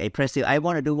Z like impressive I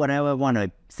want to do whatever I want to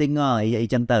singer អី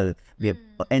ចឹងទៅវា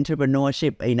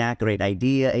entrepreneurship អីណា great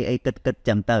idea អីគិត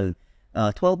ចឹងទៅ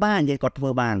ធ្វើបាននិយាយគាត់ធ្វើ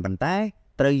បានប៉ុន្តែ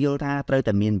ត្រូវយល់ថាត្រូវ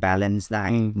តែមាន balance ដែរ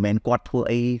មិនមែនគាត់ធ្វើ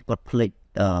អីគាត់ភ្លេច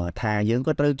ថាយើង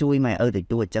ក៏ត្រូវជួយម៉ែឪតិច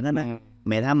តួចចឹងណា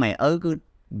មិនថាម៉ែឪគឺ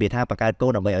វាថាបង្កើតកូ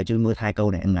នដើម្បីឲ្យជួយមើលថែកូ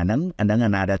នអាហ្នឹង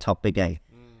another topic ឯង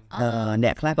អ្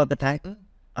នកខ្លះគាត់គិតថា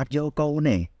អត់យកកូន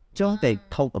ទេចុះតែ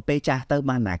ថោកទៅចាស់ទៅ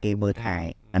បានណាគេមើលថែ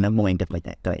អាហ្នឹងមួយគិតមិន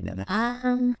តែទៅហ្នឹង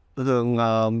រឿង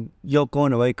យកកូន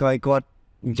អ្វីក៏ឲ្យគាត់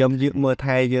ចាំមើល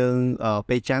ថែយើង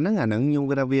ពេលចាស់ហ្នឹងអាហ្នឹងខ្ញុំ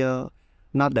គិតថាវា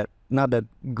not that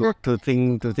good to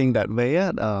think that way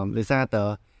ដោយសារត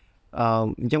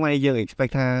អញ្ចឹងមកយើង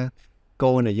expect ថា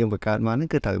កូនដែលយើងបង្កើតមកហ្នឹង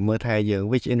គឺត្រូវមើលថែយើង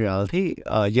which in reality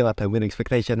យើងអត់ត្រូវមាន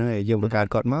expectation ហ្នឹងយើងបង្កើត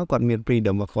គាត់មកគាត់មាន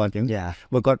freedom របស់គាត់អញ្ចឹង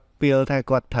បើគាត់ feel ថា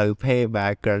គាត់ត្រូវ pay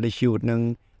back gratitude នឹង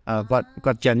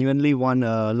គាត់ genuinely want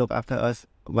look after us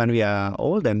when we are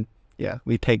old then yeah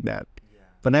we take that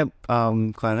ប៉ុន្តែ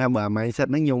គាត់ថាបើ mindset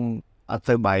ហ្នឹងខ្ញុំអត់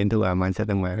ទៅ buy into mindset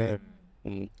ហ្នឹងមកទេ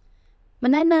មិ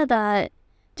នដែរនៅតែ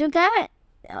ជួនកាល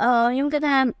ខ្ញុំគិត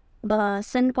ថាបើ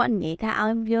សិនគាត់និយាយថា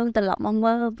ឲ្យយើងត្រឡប់មក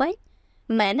មើលវិញ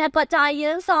មិនមែនថាគាត់ចង់ឲ្យ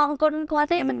យើងសងគុណគាត់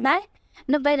ទេមិនដែរ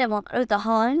នៅពេលដែលមកឧទាហ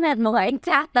រណ៍ណាមកឯង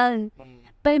ចាស់ទៅ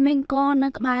ពេលមានកូននៅ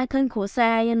ក្បែរឃើញគ្រួសា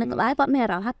រយើងនៅក្បែរគាត់មានអា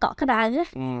រម្មណ៍ថាកក់ក្ដៅ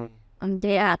អញ្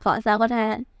ចឹងអាគាត់គាត់ថា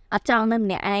អត់ចង់នៅម្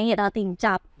នាក់ឯងដល់ទីបញ្ច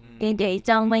ប់គេនិយាយ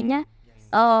ចង់វិញណា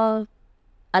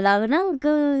ឥឡូវហ្នឹង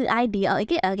គឺ idea អី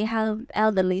គេហៅ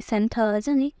elderly center អញ្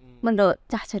ចឹងនេះមិនដូច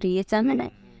ចាស់ជរាអញ្ចឹងណា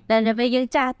តែពេលយើង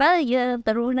ចាស់ទៅយើង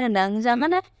ទៅរស់នៅហ្នឹងអញ្ចឹង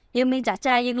ណាយើងមានចាស់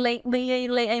ចាស់យើងលេងប៊ី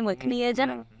លេងអីមួយគ្នាអញ្ចឹង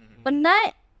ប៉ុន្តែ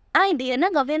idea ហ្នឹ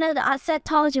ងក៏វានៅតែអត់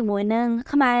settle ជាមួយនឹង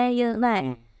ខ្មែរយើងដែរ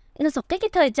នៅស្រុកគេ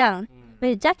ធ្វើអញ្ចឹងពេ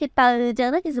លចាស់គេទៅអញ្ចឹង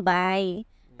គេសុបាយ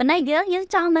ប៉ុន្តែយើង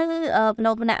ចង់នៅបណ្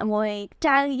ដោះបណ្ដាក់មួយ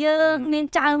ចៅយើងមាន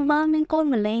ចៅមកមានកូន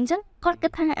ម្លេងអញ្ចឹងគាត់គិ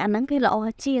តថាអាហ្នឹងគេល្អ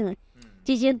ជាង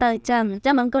ទៅអញ្ចឹង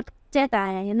មិនគាត់ចេះតែ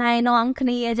ណែនាំគ្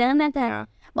នាអញ្ចឹងណាតែ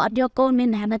បើអត់យកកូនមាន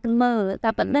អ្នកនៅទៅមើលតែ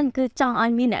ប៉ុណ្្នឹងគឺចង់ឲ្យ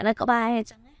មានអ្នកនៅក្បែរអញ្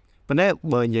ចឹងប៉ុន្តែ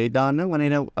បើនិយាយដល់ហ្នឹងวันนี้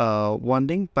one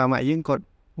thing ប៉ាម៉ាក់យើងគាត់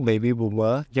baby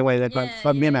boomer ចឹងហើយ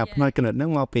គាត់មានអាផ្នែកគណិតហ្នឹង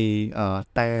មកពី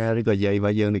តែឬក៏យាយរប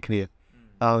ស់យើងដូចគ្នា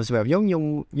សម្រាប់ខ្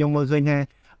ញុំមើលឃើញថា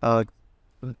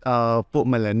ពួក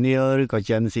millennial ឬក៏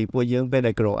Gen Z ពួកយើងពេល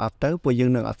ដែល grow up ទៅពួកយើ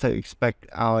ងនឹងអត់ទៅ expect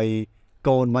ឲ្យ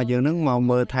កូនរបស់យើងហ្នឹងមក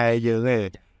មើលថែយើងទេ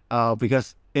because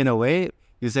in a way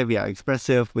you say we are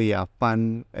expressive we are fun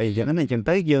អីចឹងណាចឹង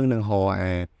ទៅយើងនឹងរក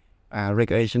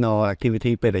recreational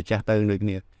activity ពេលដែលចាស់ទៅដូចគ្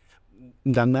នា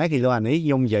ដល់ណាគេលោកអានេះខ្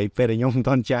ញុំនិយាយពេលដែលខ្ញុំមិន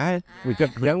ទាន់ចាស់វាគិត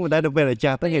ចឹងតែដល់ពេលដែល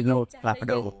ចាស់ទៅគេនោះផ្លាស់ប្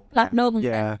ដូរ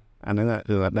អាហ្នឹង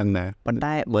គឺអត់ដឹងណាប៉ុន្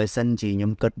តែបើសិនជាខ្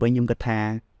ញុំគិតវិញខ្ញុំគិតថា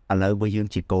ឥឡូវបើយើង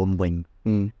ជាកូនវិញ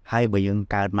ហើយបើយើង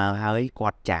កើតមកហើយគា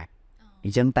ត់ចាស់អ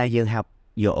ញ្ចឹងតែយើង have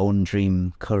your own dream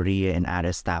career and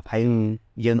other stuff ហើយ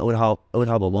យើងឧទាហរ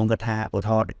ណ៍បងគាត់ថាឧទា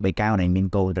ហរណ៍បីកៅnàyមាន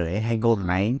កូនទៅហើយកូន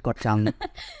nàyគាត់ចង់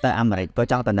ទៅអាមេរិកគាត់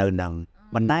ចង់ទៅនៅនឹង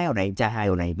បណ្ដៃអូnàyចាស់ហើយ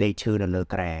អូnàyដេកឈឺនៅលើ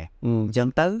ក្រែអញ្ចឹង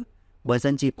ទៅបើ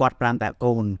សិនជាគាត់5តា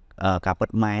កូនការពិត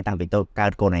ម៉ែតាំងពីតូចកើ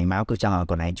តកូនnàyមកគឺចង់ឲ្យ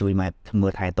កូនnàyជួយម៉ែមើ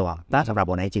លថែទាំតែសម្រាប់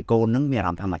អូnàyជាកូននឹងមានអារ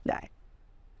ម្មណ៍ថាម៉េចដែរ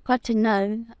គាត់ជិះនៅ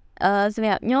សម្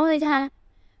រាប់ខ្ញុំគឺថា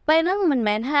ពេលហ្នឹងមិន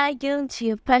មែនថាយើងជា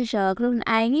pressure ខ្លួន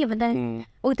ឯងទេប៉ុន្តែ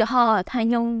ឧទាហរណ៍ថា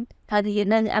ខ្ញុំត្រូវទៅ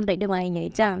នៅអាមេរិកដូចអី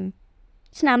ចឹង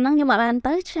ឆ្នាំហ្នឹងខ្ញុំអត់បាន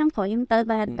ទៅឆ្នាំក្រោយខ្ញុំទៅ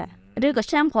បានតែឬក៏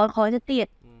ឆ្នាំក្រោយទៅទៀត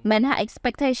មិនថា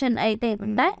expectation អីទេប៉ុ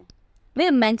ន្តែវា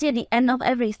មិនមែនជា the end of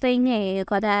everything ទេ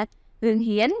គាត់ថារឿង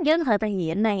រៀនយើងត្រូវតែរៀ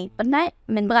នហ្នឹងប៉ុន្តែ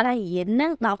មិនប្រកាសថារៀនហ្នឹ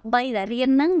ង13តែរៀន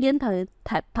ហ្នឹងយើងត្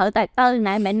រូវតែទៅ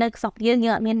ណែមិននៅខ្សោះយើង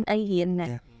អត់មានអីរៀនណា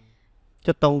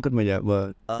ចិត្តតងគិតមកយ៉ាបើ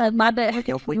ទៅបាត់ទេខ្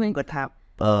ញុំគាត់ថា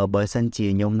បើសិនជា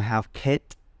ខ្ញុំ have kid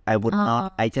I would not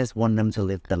I just want them to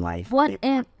live the life what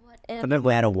if no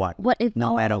matter what no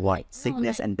matter what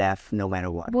sickness and death no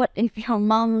matter what if your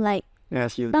mom like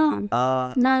yes you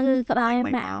នៅក្បែរ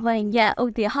ម៉ាក់វិញយ៉ាឧ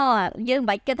ទាហរណ៍យើងមិន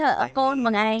បាច់គិតថាកូនមួ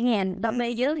យថ្ងៃដល់ពេ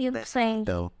លយើងផ្សេង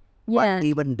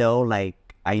even though like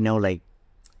I know like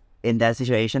in that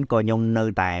situation ក៏ខ្ញុំនៅ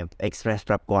តែ express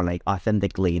ប្រាប់គាត់ like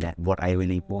authentically that what I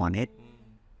really wanted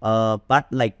but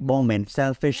like moment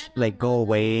selfish like go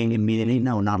away immediately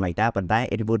no not like that but that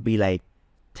it would be like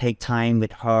take time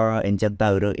with her and just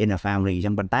in a family ចឹ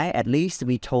ងប៉ុន្តែ at least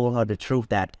we told her the truth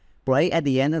that right at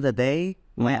the end of the day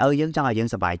ម៉ែយើងចង់ឲ្យយើង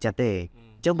សប្បាយចិត្តទេ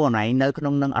អញ្ចឹងបងណៃនៅក្នុ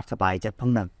ងនឹងអត់សប្បាយចិត្តផង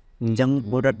ហ្នឹងអញ្ចឹង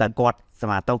បើរត់តែគាត់ស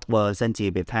មាតោបើសិនជា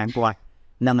វាថាគាត់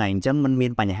ហ្នឹងហើយអញ្ចឹងมันមា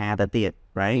នបញ្ហាទៅទៀត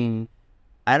right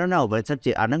I don't know but សិន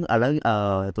ជាអាហ្នឹងឥឡូវ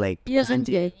like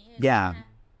yeah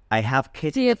I have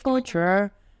kids in the future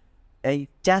I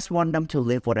just want them to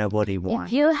live whatever they want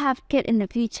if you have kid in the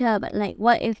future but like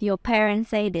what if your parents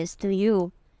say this to you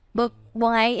but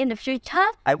why in the future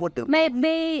I would do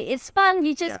maybe it's fun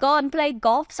you just go and play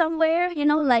golf somewhere you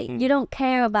know like you don't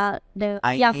care about the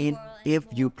I mean if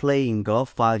you playing golf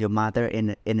while your mother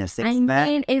in a six pack I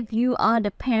mean if you are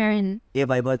the parent if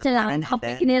I were the parent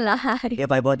if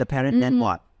I were the parent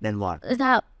then what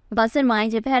saoបើសិនមកឯង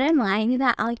ជា parent មកឯង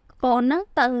ថាឲ្យកូនហ្នឹង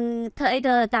ទៅធ្វើអី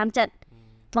ទៅតាមចិត្ត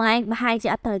បងឯងប្រហែលជា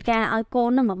អត់ត្រូវការឲ្យកូន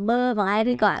ហ្នឹងមកមើលបងឯង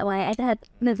ឬក៏បងឯងថា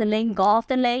នៅទៅលេង golf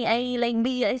ទៅលេងអីលេង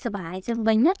ប៊ីអីសប្បាយចឹង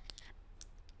វិញណា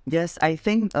Yes I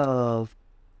think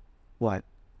what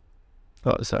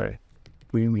oh sorry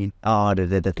what do you mean oh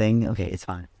the thing okay it's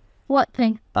fine what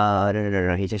thing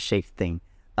no he just shakes thing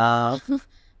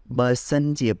បើសិន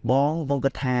ជាបង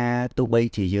គាត់ថាទោះបី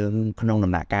ជាយើងក្នុង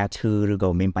ដំណាក់កាលឈឺឬក៏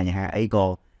មានបញ្ហាអីក៏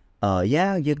យើ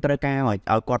ងត្រូវការឲ្យ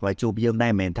គាត់មកជួបយើងដែ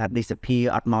រមិនមែនថា disappear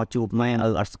អត់មកជួបម៉ែ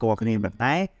អត់ស្គាល់គ្នាប៉ុន្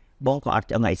តែបងក៏អត់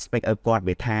ចង់ expect ឲ្យគាត់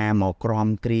វាថាមកក្រំ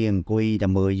គ្រាអង្គុយតែ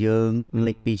មើលយើង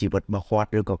លេចពីជីវិតរបស់គាត់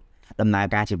ឬក៏ដំណើរ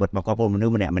ការជីវិតរបស់គាត់មនុ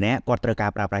ស្សម្នាក់គាត់ត្រូវការ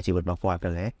ប្រើប្រាស់ជីវិតរបស់គាត់ទៅ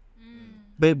ហ៎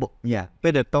ពេ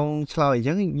លដែលតងឆ្លើយអញ្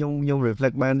ចឹងខ្ញុំ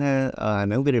reflect បានថា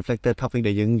ហ្នឹងវា reflect ទៅ topic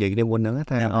ដែលយើងនិយាយគ្នាមុនហ្នឹង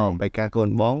ថាបែបការកូន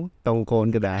បងតងកូន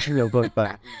ក៏ដែរខ្ញុំកូនបា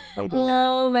ក់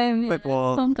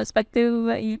from perspective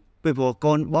ពេលព្រោះ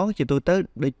កូនបងជាទូទៅ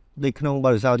ដូចក្នុងប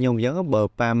រិស័ទខ្ញុំអញ្ចឹងបើ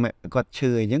ប៉ាម៉ាក់គាត់ឈឺ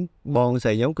អញ្ចឹងបងស្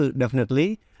រីខ្ញុំគឺ definitely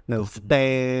នៅ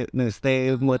stay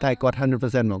មើលថែគាត់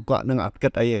 100% មកគាត់នឹងអត់គិ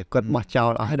តអីទេគាត់បោះចោ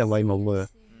លអស់ហើយដើម្បីមកមើល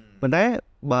ប៉ុន្តែ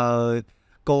បើ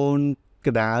កូនក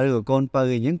ដាលឬក៏កូនពៅ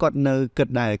អីចឹងគាត់នៅគិត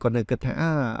ដែរគាត់នៅគិតថា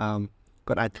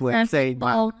គាត់អាចធ្វើផ្សេង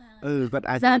បានគាត់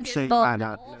អាចផ្សេងបាន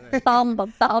តម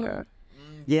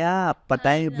yeah ប៉ុន្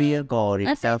តែវាក៏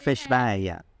selfish ដែរ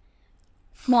yeah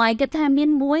មួយគិតថាមាន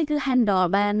មួយគឺ handle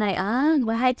បានហើយ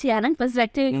បើហើយជាហ្នឹង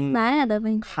perspective ដែរដល់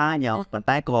វិញខាញប៉ុន្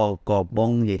តែក៏ប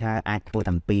ងនិយាយថាអាចធ្វើ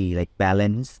ទាំងពីរ like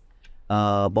balance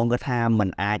បងគាត់ថាมัน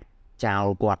អាចចោល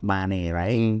គាត់បានទេ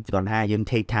right គាត់ថាយើង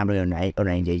take time រឿងណៃ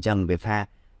និយាយចឹងវាថា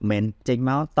មិនចេញ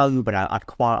មកទៅបើអត់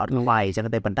ខ្វល់អត់ខ្វាយចឹង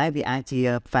តែប៉ុន្តែវាអាចជា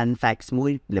fun facts មួ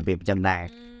យរបៀបចឹងដែរ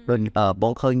ដូចប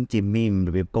ងឃើញជា meme រ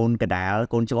បៀបកូនកដាល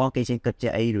កូនច្បងគេចេះគិតជា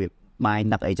អីរបៀបបាយ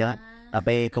ដឹកអីចឹងដល់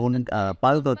ពេលកូន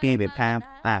បើក៏គេរបៀបថា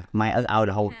ម៉ែឲ្យ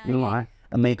រហូតហ្នឹងហ៎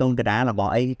ដល់ពេលកូនកដាលរប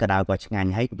ស់អីកដាលក៏ឆ្ងាញ់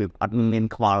ហើយរបៀបអត់មាន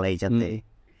ខ្វល់អីចឹងទេ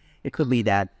it could be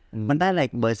that ប៉ុន្តែ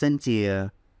like បើសិនជា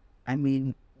I mean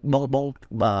បង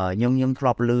ខ្ញុំធ្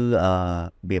លាប់ឮរ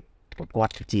បៀបគា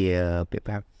ត់ជារបៀប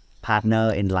ថា partner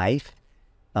in life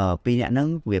ពីរអ្នកហ្នឹង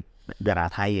វាតារា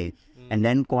ថៃ and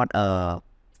then គាត់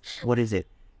what is it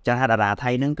ចាថាតារាថៃ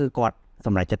ហ្នឹងគឺគាត់ស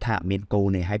ម្រាប់ចិត្តថាមានកូន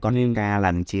នេះហើយគាត់មានការ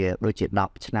ឡើងជាដូចជា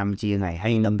10ឆ្នាំជាងហើ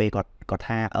យដើម្បីគាត់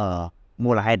ថា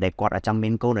មូលហេតុដែលគាត់អាចចង់មា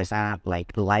នកូនដោយសារ like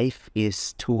life is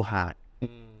too hard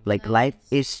like life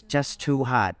is just too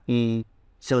hard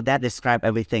so that describe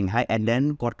everything ហើយ and then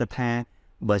គាត់គិតថា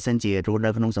បើសិនជារស់នៅ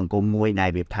ក្នុងសង្គមមួយដែល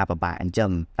វាថាពិបាកអញ្ចឹង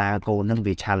តើកូននឹង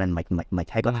វា challenge មិន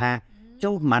ហើយគាត់ថា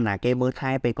ចុះមិនណាគេមើល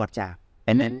ថែពេលគាត់ចាស់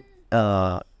and then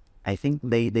I think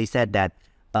they said that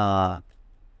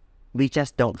we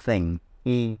just don't think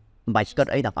បាច់គិត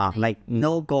អីទាំងអស់ like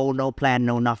no goal no plan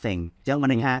no nothing អញ្ចឹងមិ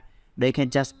នថា they can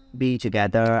just be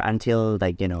together until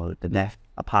like you know the death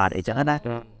apart អីចឹងណា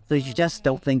so you just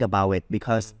don't think about it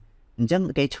because អញ្ចឹង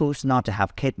គេ choose not to have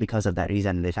kid because of that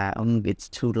reason they say it's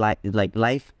too like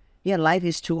life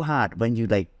is too hard when you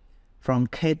like from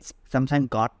kids sometimes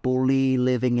got bully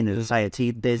living in a society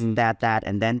this that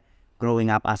and then growing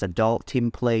up as adult team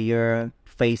player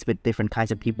faced with different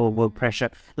kinds of people work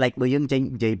pressure like when you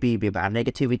JB about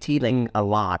negativity like a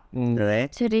lot right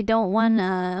so they don't want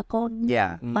con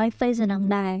life face នឹង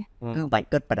ដែរគឺបាច់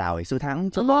គិតបដ ாய் សួរថា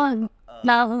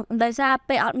ដល់ដោយសារ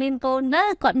ពេលអត់មានកូនណា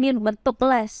គាត់មានបន្ទុក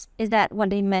less is that what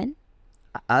they meant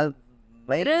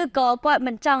ឬក៏គាត់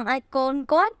មិនចង់ឲ្យកូន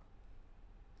គាត់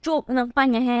ជួបនឹងប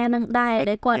ញ្ហានឹងដែរ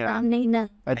ដែលគាត់អត់នេះណា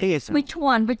I think it's which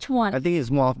one I think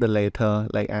it's more of the later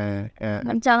like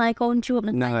មិនចង់ឲ្យកូនជួប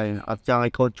នឹងហ្នឹងហើយអត់ចង់ឲ្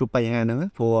យកូនជួបបញ្ហាហ្នឹង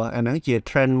ព្រោះអាហ្នឹងជា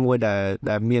trend មួយ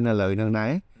ដែលមានឥឡូវហ្នឹងដែ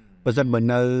របើសិនបើ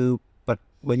នៅ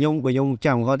បើខ្ញុំ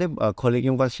ចាំគាត់ទេ colleague ខ្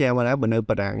ញុំគាត់ share មកដែរបើនៅ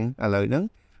បារាំងឥឡូវហ្នឹង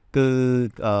គឺ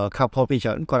couple ពីច្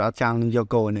រើនគាត់អត់ចង់យក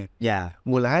កូនទេ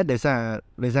មូលហេតុដោយសា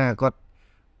រគាត់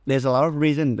there's a lot of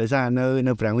reason ដោយសារ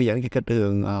នៅបារាំងវិញគេគិតរឿ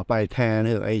ងបរិស្ថាន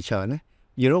រឿងអីច្រើនណា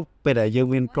យល់ពេលដែលយើង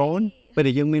មានកូ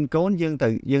នយើ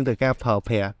ងទៅការប្រើ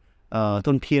ប្រាស់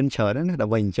ទុនធានច្រើនណាដើ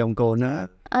ម្បីចិញ្ចឹមកូនណា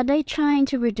Are they trying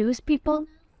to reduce people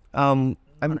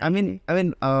I mean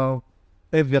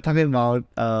if you're talking about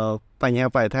បញ្ហា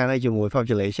បរិស្ថានជាមួយ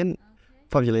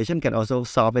population can also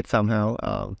solve it somehow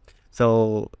so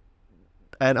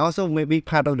and also maybe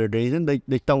part of the reason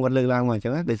ដូចតង់គាត់លើកឡើងមកអញ្ចឹ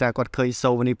ងដោយសារគាត់ឃើញ so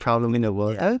many problem in the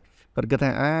world គាត់គិត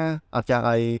ថាអត់ចង់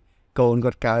ឲ្យកូន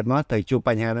គាត់កើតមកទៅជួបប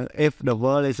ញ្ហាហ្នឹង if the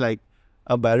world is like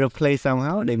a better place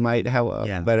somehow they might have a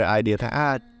better idea ថា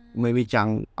maybe ច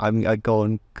ង់ឲ្យកូន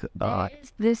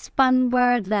this fun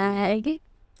word ដែរ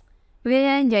វា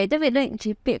និយាយទៅវាដូច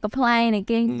ជាពាក្យកំ pl នៃ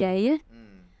គេនិយាយ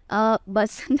បើ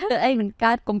សិនធ្វើអីមិន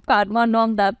កើតកុំកើតមកនាំ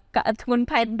តែកើតធ្ងន់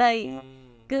ផែនដី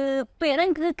គឺពាក្យហ្នឹង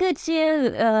គឺជា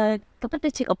ក៏ពិត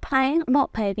ជាកំ pl ដក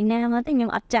ប្រែពីណាមកតែខ្ញុំ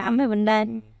អត់ចាំទេមិនដែរ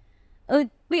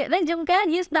ពាក្យហ្នឹងខ្ញុំការ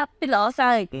យើងស្ដាប់ពីល្អ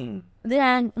សើច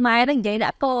ថាម៉ែហ្នឹងនិយាយដា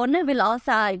ក់កូនណាវាល្អ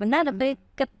សើចប៉ុន្តែដល់ពេល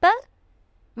គិតទៅ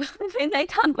វាន័យ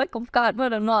ថាបើកុំកើតមក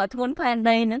ដល់ធ្ងន់ផែន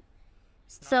ដីហ្នឹង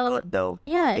so though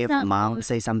if mom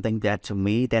say something that to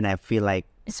me then I feel like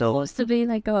it's supposed to be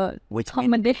like a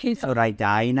comedy so I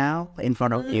die now in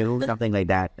front of you something like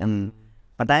that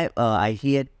but I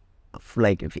hear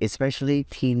like especially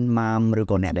teen mom ឬ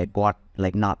ក៏អ្នកដែលគាត់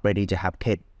like not ready to have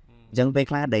kid អញ្ចឹងពេល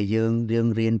ខ្លះដែលយើង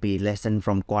រៀនពី lesson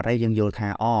from គាត់ហើយយើងយល់ថា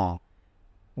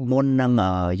មុននឹង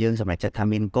យើងសម្រេចចិត្តថា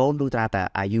មានកូនទោះថា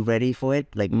are you ready for it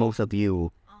like most of you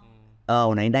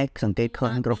ណៃដែរសង្កេតឃើ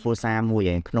ញគ្រួសារមួយ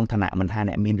ឯងក្នុងឋានៈមិនថា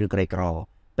អ្នកមានឬក្រីក្រ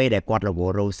ពេលដែលគាត់រវ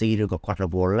ល់រស់ស៊ីឬក៏គាត់រ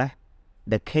វល់ណា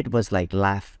the kid was like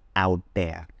laugh out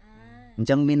there អញ្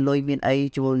ចឹងមានលុយមានអី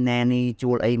ជួល nanny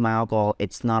ជួលអីមកក៏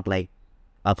it's not like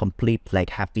a complete like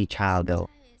happy child though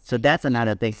so that's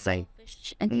another thing like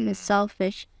I think it's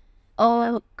selfish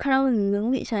ក្នុងរឿង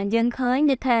វិចារយើងឃើញ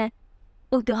ថា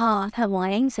ưu tư họ thằng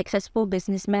anh successful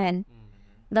businessman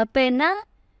đó bên á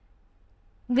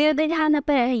việc đây than là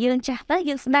bên dương chặt tới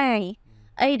dương này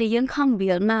ấy để dương không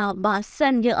biết nào bà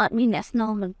send dương admin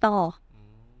national mình to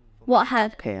what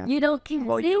have you don't keep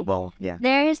see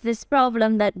there is this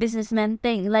problem that businessmen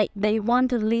think like they want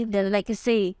to leave their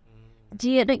legacy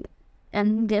chia định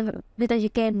and bây giờ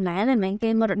game nãy là mình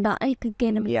game một đoạn ấy cứ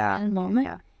game là mình mỏng ấy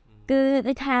cứ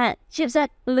đây tha chip ra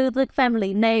lưu tới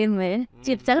family name ấy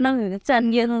chip ra nó người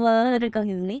chân dương lơ rồi còn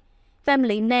những lý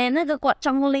family name nó cứ quạt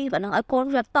trong ly và nó ở côn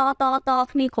rất to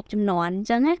khi khục chùm nón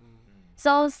chẳng hết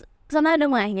so nó đâu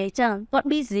ngoài vậy chẳng quạt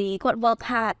busy quạt vô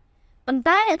thạt bàn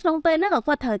tay trong tay nó có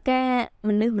quạt thời ca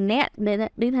mình đưa mình nét để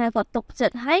đi thay quạt tục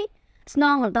chật hay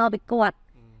snow còn to bị quạt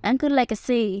and good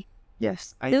legacy.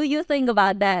 Yes. Do you think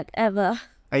about that ever?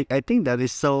 I think that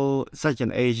is such an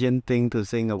Asian thing to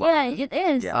think about. Yeah, it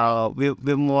is.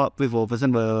 We're more people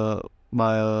person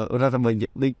mà ra tầm mình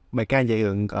đi bài ca dạy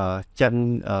hưởng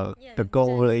chân từ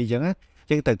cô rồi chẳng á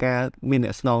chứ từ ca miền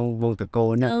snow vùng từ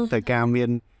cô nè từ ca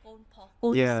miền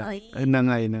nâng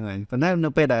ngày và nó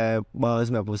bây giờ bờ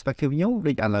mà perspective nhú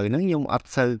đi trả lời nó nhưng mà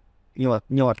sự nhưng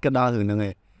mà cái đó thường nâng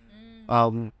ngày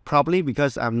probably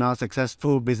because I'm not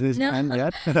successful businessman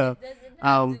yet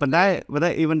but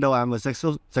even though I'm a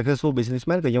successful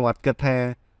businessman thì nhưng mà cái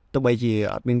thẻ tôi bây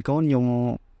giờ mình có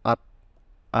nhưng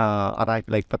ở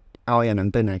like ao and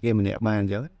tên này kia mình đẹp mà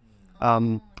chứ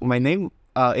my name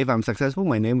if I'm successful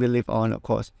my name will live on of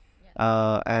course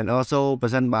and also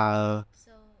person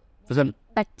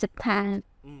bạch trực thang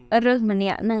rồi mình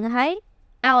đẹp nâng thấy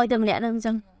ao tụi mình đẹp nâng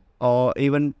chân or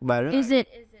even better is it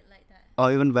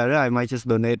or even better I might just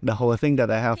donate the whole thing that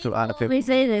I have to other people. We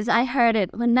say this I heard it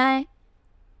when I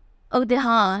thì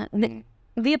họ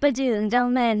vì bây giờ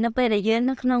trong này nó bây giờ dân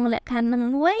nó không lại khăn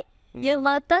nâng núi nhưng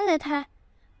mà tới là tha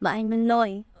bạn mình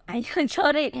lôi anh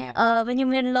sorry bây giờ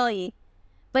mình lôi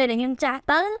bây giờ nhưng trả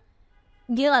tới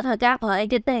như là thời gian phải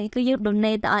cái tiền cứ giúp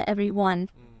donate to everyone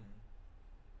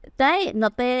đấy nó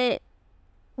bây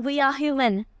we are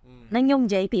human nó nhung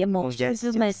vậy bị một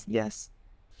yes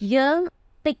giờ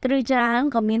tích rơi ra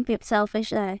còn miễn việc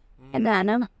selfish này cái là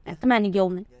nó mà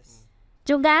dùng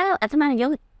chúng ta mà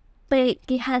dùng về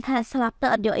cái hai slap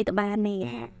tới ở chỗ bàn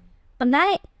này còn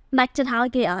đấy đặt chân tháo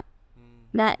kia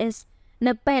that is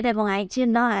nó về đây một ngày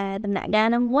trên đó là tầm nãy ra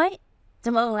năm quấy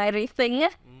cho mọi người rethink á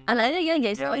anh lấy cái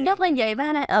vậy sao nhóc lên vậy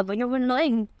ba này ở bên nhau bên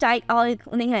nói chạy oi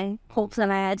nên ngày hụt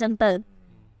là chân từ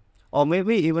or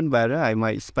maybe even better I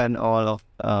might spend all of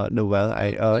the wealth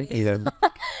I earn either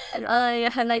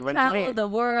like travel the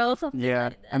world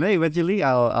yeah and then eventually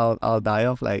I'll die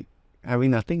of like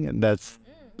having nothing and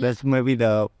that's maybe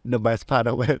the best part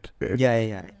of it.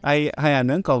 Yeah. Hay anh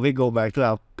nói còn we go back to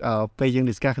our Beijing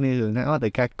discussion thường nói từ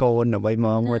các con ở bây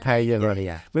giờ mua thay rồi.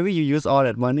 Maybe you use all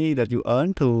that money that you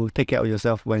earn to take care of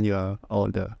yourself when you're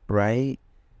older. Right.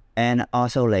 And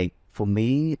also like for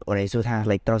me, or I should have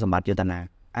like throw some bad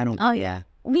I don't care.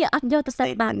 We are not the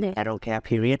same bad. I don't care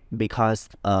period because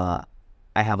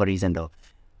I have a reason though.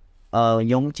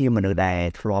 Giống chi mình được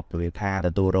đài flop việc tha từ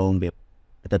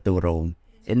tu rong.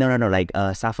 No, like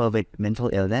suffer with mental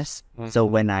illness. So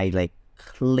when I like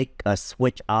click a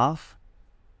switch off,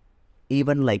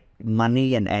 even like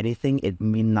money and anything, it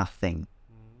mean nothing.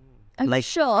 Like,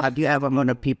 sure. Have you ever known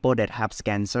of people that have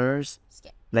cancers?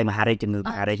 Like Maharaj and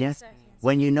Maharaj?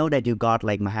 When you know that you got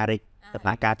like Maharaj, the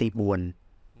Makati buồn.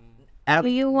 Do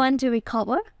you want to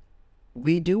recover?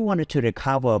 We do want to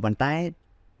recover, but that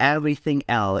everything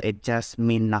else, it just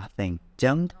mean nothing.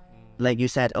 Just like you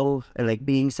said, oh, like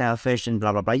being selfish and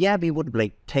blah blah blah. Yeah, we would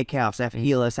like take care of self,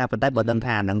 heal ourselves, but that but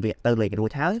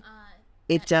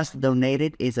it just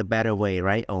donated is a better way,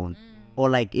 right? Or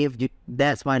like if you,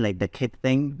 that's why like the kid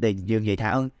thing that you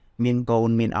mean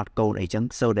gold, mean out gold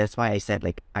agent. So that's why I said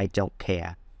like I don't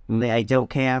care. Like, I don't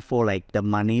care for like the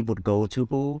money would go to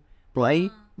who, right?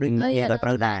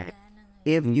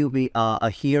 If you be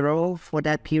a hero for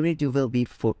that period, you will be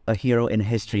a hero in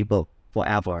history book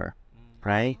forever,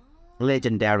 right?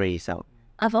 Legendary. So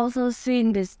I've also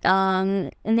seen this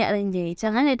in the gì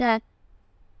chẳng hạn người ta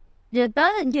giờ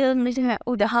tới dương đi xem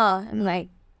ui đờ like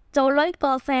châu lấy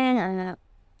co fan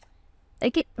ấy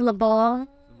cái là bò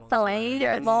sao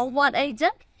ấy bò what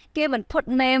agent kia mình put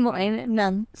name một anh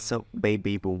nè so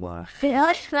baby boomer.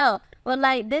 Yeah, no, but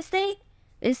like this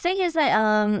thing is like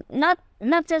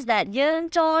not just that dương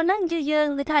cho nó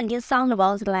dương người ta dương song là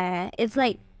bò là it's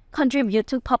like contribute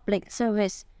to public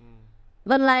service.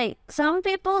 But like some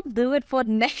people do it for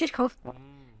the name.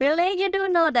 Really, you do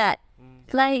know that?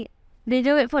 Like they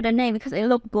do it for the name because it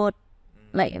look good.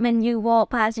 Like when you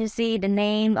walk past, you see the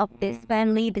name of this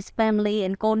family,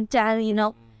 and con trai, you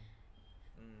know.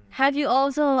 Have you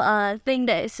also think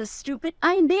that it's a stupid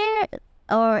idea,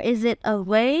 or is it a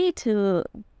way to,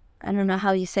 I don't know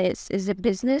how you say it, is it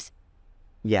business?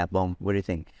 Yeah, Bong, what do you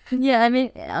think? Yeah, I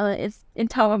mean, it's in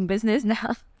terms of business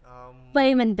now.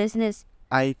 Fame and business.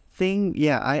 I think,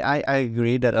 yeah, I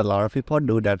agree that a lot of people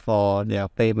do that for their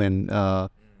fame and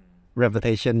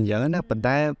reputation អញ្ចឹងណាប៉ុន្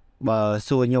តែបើ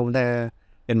សួរខ្ញុំថា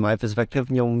in my perspective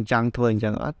ខ្ញុំចង់ធ្វើអញ្ចឹ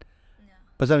ងអត់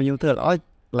បើសិនខ្ញុំធ្វើអត់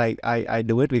like I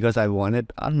do it because I want it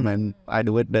អត់មែន I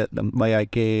do it ដើម្បីឲ្យ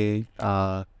គេ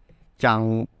ចង់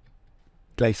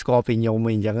like ស្គាល់ពីខ្ញុំ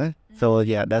អីអញ្ចឹងណា so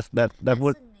yeah that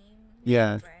would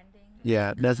yeah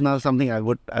that's not something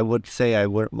I would say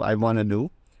I want to do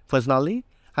personally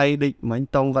ហើយដូចមិញ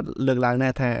តងគាត់លើកឡើងដែ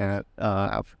រថា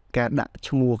ការដាក់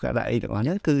ឈ្មោះការដាក់អីទាំងអស់ហ្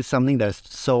នឹងគឺ something that's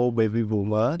so baby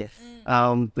boomer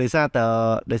ដោយសារ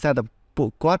តែពួក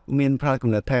គាត់មានផ្នត់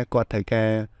គំនិតថាគាត់ត្រូវការ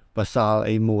បសល់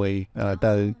អីមួយ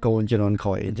ទៅកូនជំនាន់ក្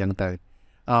រោយអញ្ចឹងទៅ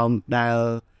ដែល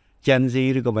Gen Z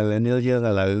ឬក៏ Millennial យើង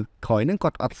ឥឡូវក្រោយហ្នឹងគា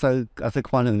ត់អត់សូវ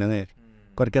ខ្វល់នឹងហ្នឹងទេ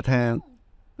គាត់គិតថា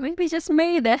Maybe just me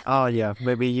then. Oh yeah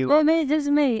maybe you Maybe just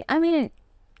me. I mean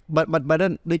but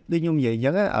then ដូចខ្ញុំនិយាយអញ្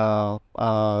ចឹង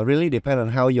really depend on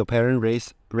how your parent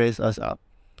raise us up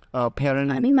parent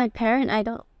I mean my parent I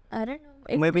don't know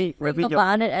if maybe think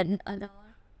about it and I don't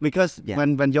because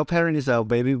when your parent is a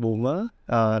baby boomer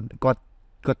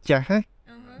គាត់ចាស់ហ៎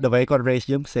ដើម្បីគាត់ raise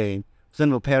យើងផ្សេងសិន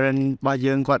បើ parent របស់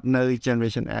យើងគាត់នៅ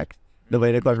generation X ដើម្បី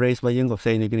គាត់ raise របស់យើងក៏ផ្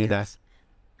សេងនេះគ្នាដែរ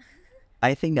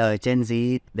I think Gen Z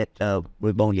that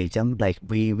we're born like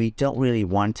we don't really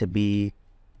want to be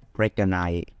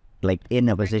recognized like in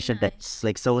a position that's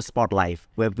like so spotlight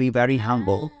where we very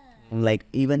humble like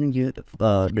even you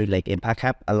like in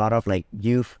Pakap a lot of like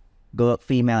youth girl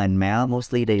female and male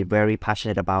mostly they're very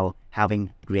passionate about having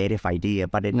creative idea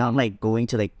but they're not like going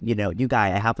to like you guys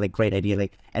I have like great idea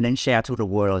like and then share to the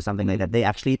world or something like that they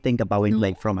actually think about it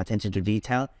like from attention to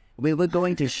detail we were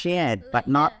going to share it but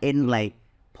not in like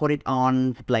put it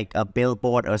on like a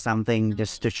billboard or something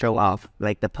just to show off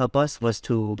like the purpose was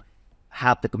to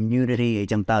have the community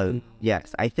yes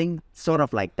I think sort of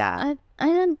like that I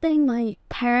don't think my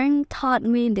parent taught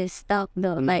me this stuff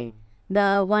though like the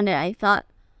one that I thought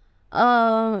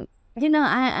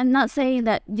I'm not saying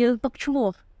that you book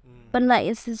true but like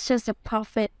it's just a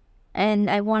profit and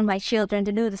I want my children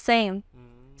to do the same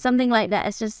something like that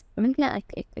it's just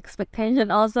like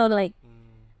expectation also like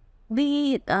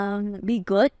be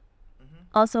good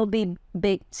also be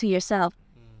big to yourself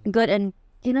good and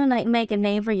like make a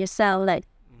name for yourself like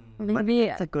maybe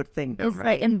it's a good thing though, it's right?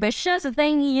 like ambitious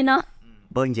thing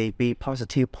But JP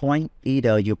positive point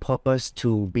either you purpose to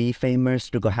be famous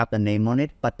to go have the name on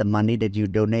it but the money that you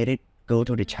donated go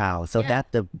to the child so that's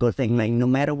the good thing like no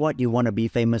matter what you want to be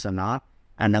famous or not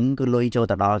and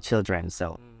all children so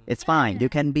it's fine you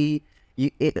can be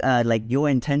like your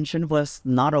intention was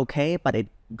not okay but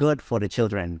it's good for the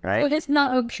children right but it's not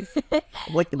okay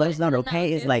what it's not okay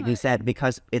is like you said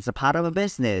because it's a part of a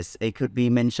business it could be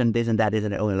mentioned this and that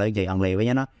isn't it only like អង់គ្លេសវិ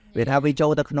ញណាវាថាវាចូ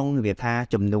លទៅក្នុងវាថា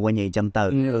ចំនួនអីចឹងទៅ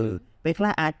ពេលខ្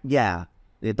លះអាច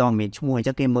វាតមានឈ្មោះអញ្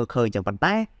ចឹងគេមើលឃើញចឹងប៉ុន្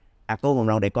តែអាគោលបំ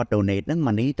ណងដែលគាត់ donate ហ្នឹង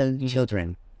money ទៅ children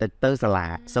ទៅសាលា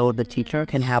so the teacher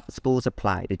can have school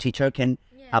supply the teacher can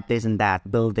have this and that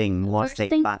building what first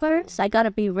thing first I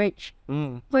gotta be rich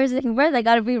first thing first I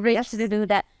gotta be rich to do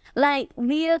that like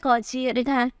វាក៏ជាដូច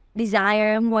ថា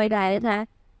desire មួយដែរថា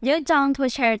យើងចង់ធ្វើ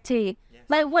charity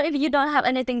like what if you don't have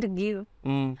anything to give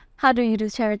how do you do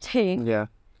charity yeah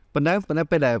ប៉ុន្តែ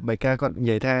ពេលដែលបេកាគាត់និ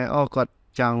យាយថាគាត់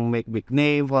ចង់ make big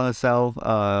name for herself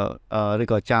ឬ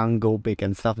ក៏ចង់ go big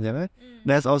and stuff អញ្ចឹង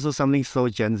there's also something so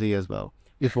Gen Z as well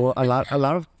before a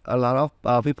lot of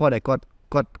people ដែលគាត់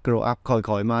grow up ក្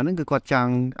រោយមកហ្នឹងគឺគាត់ច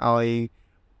ង់ឲ្យ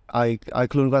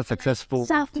ខ្លួនគាត់ successful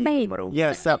self-made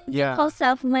called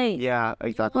self-made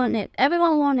exactly want it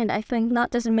everyone want it I think not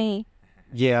just me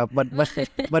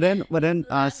but then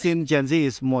since Gen Z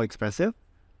is more expressive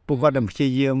ពួកគាត់នឹងព្យា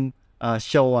យាម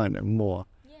show on more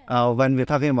when we're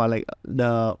talking about like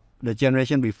the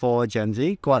generation before Gen Z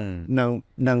គាត់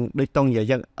នឹងដូចតង់និយា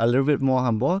យ a little bit more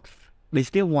humble they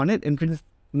still want it in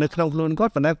នៅក្នុងខ្លួនគា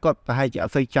ត់ប៉ុន្តែគាត់ប្រហែលជាអ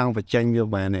ត់សូវចង់បញ្ចេញវា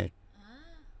បានទេ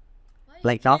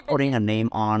like not putting a name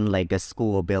on like a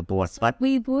school billboard but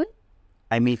we would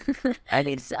I mean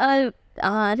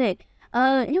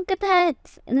ខ្ញុំគិតថា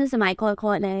នៅសម័យក្រោ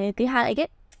យៗនេះគេហៅអីគេ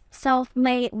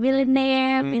self-made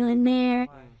millionaire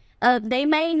they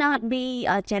may not be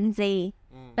Gen Z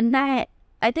but that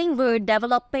I think we're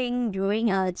developing during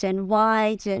Gen Y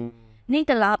Gen នេះ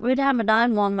ត្រឡប់វាថាម្ដង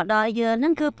មកដល់យើងហ្នឹ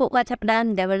ងគឺពួកគាត់ចាប់ផ្ដើម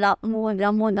develop more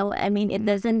I mean it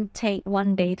doesn't take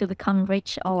one day to become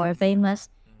rich or famous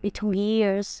between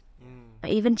years or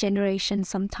even generations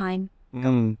sometime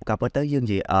ក៏ប៉ុន្តែយើងនិ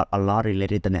យាយ a lot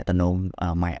related ទៅអ្នកតំណង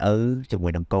ម៉ែឪជាមួ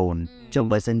យនឹងកូនចុះ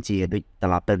បើសិនជាដូចត្រ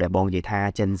ឡប់ទៅដែលបងនិយាយថា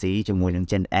Gen Z ជាមួយនឹង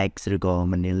Gen X ឬក៏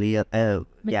Millennial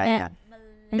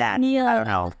that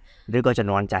ឬក៏ចំ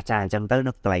នួនចាស់អញ្ចឹងទៅ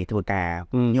នៅកន្លែងធ្វើការ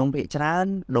ខ្ញុំភាគច្រើន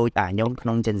ដូចខ្ញុំក្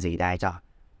នុង Gen Z ដែរចុះ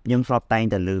ខ្ញុំធ្លាប់តែង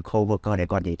ទៅលើ coworker ដែល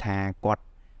គាត់និយាយថាគាត់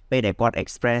ពេលដែលគាត់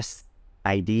express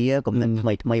idea គំនិត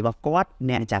ថ្មីរបស់គាត់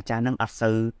អ្នកចាស់ហ្នឹងអត់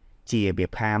សូវជាវា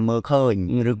ថាមើលឃើញ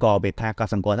ឬក៏វាថាគា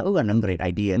ត់សង្កត់ថាអានឹង great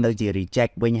idea នៅជា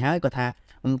reject វិញហើយគាត់ថា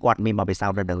គាត់មានបបិសោធ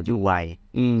ន៍ទៅយូរហើយ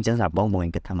អញ្ចឹងសម្រាប់បង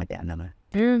គិតថាម៉េចហ្នឹង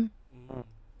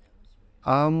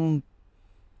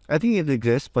I think it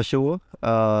exists for sure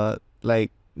like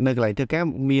នៅកន្លែងធ្វើការ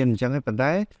មានអញ្ចឹងហើយប៉ុន្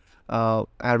តែ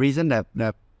reason that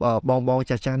បង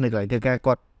ចាស់នៅកន្លែងធ្វើការ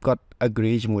គាត់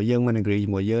agree ជាមួយយើងមិន agree ជា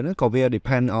មួយយើងហ្នឹងក៏វា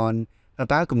depend on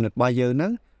តើគំនិតរបស់យើងហ្នឹ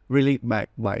ង really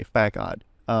backed by fact អត់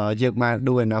យើងបាន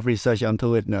do enough research onto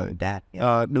it no that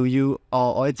do you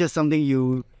or it's just something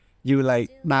you like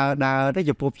ដើរទៅ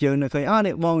ចំពោះយើងនៅឃើញ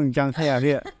នេះបងចង់thấyអា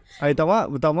នេះហើយ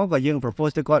តោះមកក៏យើង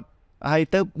propose ទៅគាត់ហើយ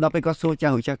ទៅដល់ពេលគាត់សួរចា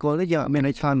ស់គាត់ទៅយើងអត់មាន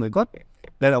ឲ្យឆ្លើយមួយគាត់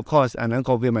then of course អាហ្នឹង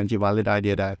ក៏វាមិនជា valid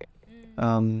idea ដែរ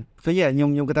so yeah ខ្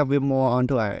ញុំគិតថាវា more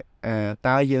onto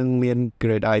តើយើងមាន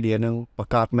great idea ហ្នឹងប្រ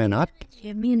កាសមែនអត់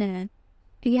មានណា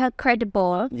Do you have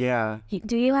credible yeah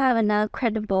Do you have enough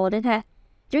credible ទេថា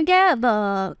ជួនកាលបើ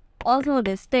also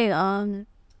the stay on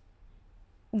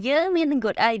យើងមាន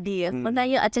good idea ប៉ុន្តែ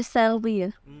យើងអត់ចេះ sell វា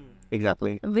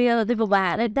exactly វាទៅពិបា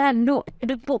កដែរ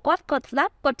ដូចពួកគាត់ស្ដា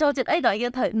ប់គាត់ចូលចិត្តអីដល់យើ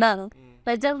ងត្រូវដឹង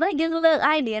តែចឹងទៅយើងលើក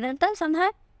idea ហ្នឹងទៅ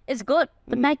sometimes it's good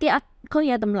ប៉ុន្តែគេអត់ឃើ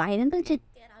ញតម្លៃហ្នឹងទៅចេះ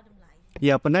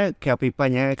យ៉ាប៉ុន្តែក្រៅពីប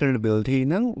ញ្ហា credibility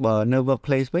ហ្នឹងបើនៅ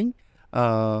workplace វិញ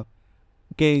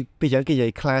គេពីចឹងគេនិយាយ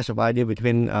clash of idea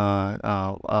between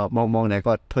បងដែល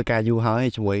គាត់ធ្វើការយូរហើយ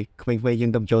ជាមួយក្មេងៗយើ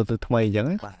ងទៅចូលទៅថ្មីអញ្ចឹង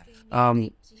ហ្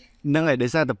នឹងហើយដោ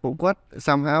យសារតែពួកគាត់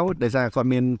somehow ដោយសារគាត់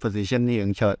មាន position នេះយ៉ា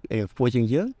ងច្រើនខ្ពស់ជាង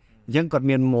យើងអញ្ចឹងគាត់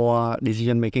មាន more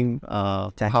decision making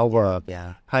power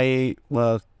ហើយបើ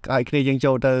ឲ្យគ្នាយើង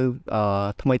ចូលទៅ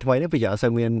ថ្មីនេះវាអត់សូ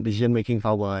វមាន decision making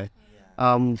power ហើយ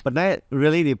but that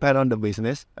really depend on the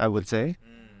business I would say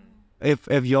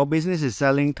if your business is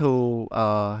selling to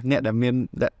អ្នកដែ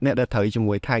លត្រូវជា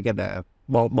មួយ target ដែល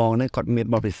បងហ្នឹងគាត់មាន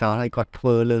បទពិសោធន៍ហើយគាត់ធ្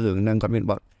វើលើរឿងហ្នឹងគា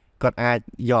ត់អាច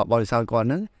យកបទពិសោធន៍គាត់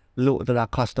ហ្នឹងលក់ទៅដ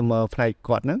ល់ customer ផ្នែក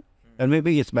គាត់ហ្នឹង and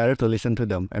maybe it's better to listen to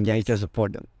them and just support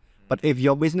them but if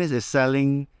your business is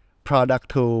selling product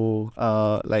to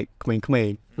like ក្មេង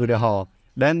ៗឧទាហរណ៍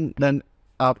then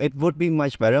it would be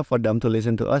much better for them to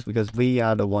listen to us because we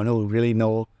are the one who really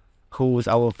know who's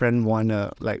our friend wanna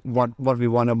like what we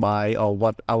wanna buy or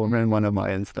what our friend wanna buy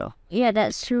and stuff. Yeah,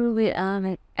 that's true with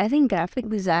I think graphic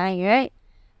design, right?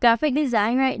 Graphic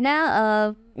design right now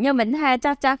nhưng mình hay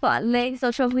chắc gọi lên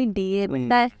social media mình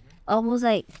ta almost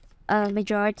like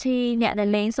majorityអ្នកដែល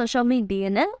លេង social media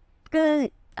ហ្នឹងគឺ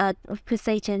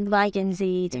presentation by Gen Z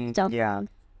ចុះ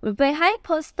ពេលឲ្យ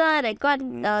poster ដែលគាត់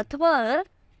ធ្វើ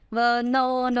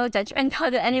no judgment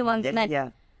to anyone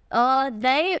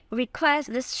they request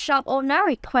this shop owner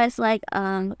request like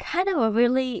kind of a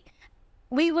really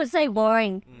we would say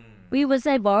boring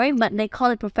but they call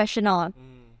it professional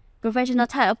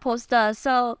type of poster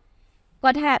so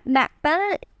what happened that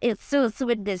it suits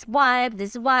with this vibe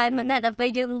and that the way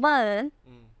you learn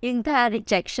in that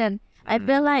rejection I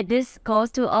feel like this goes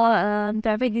to all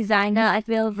graphic designer I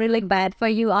feel really bad for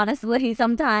you honestly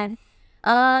sometimes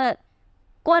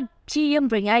what GM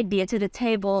bring idea to the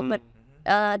table but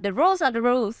the rules are the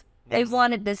rules. They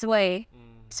want it this way.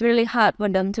 It's really hard for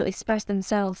them to express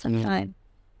themselves sometimes.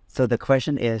 So the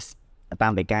question is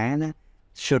about vegan.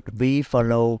 Should we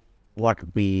follow what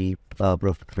we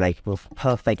like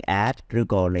perfect ad,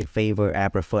 or like favor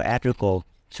ad, prefer ad, or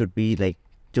should we like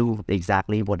do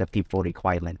exactly what the people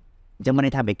requirement? Just when I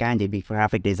have vegan, they be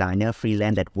graphic designer,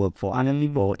 freelance that work for other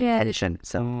people attention.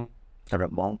 So,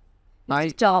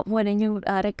 nice job when you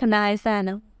recognize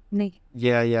that.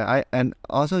 Yeah and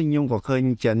also ខ្ញុំក៏ឃើញ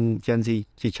Gen Z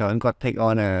ជាច្រើនគាត់ take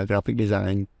on a graphic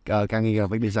design ការងារ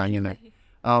graphic design យ៉ាងណា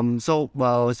so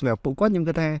បើសម្រាប់ពួកគាត់ខ្ញុំ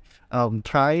គិតថា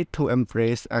try to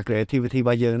embrace creativity រប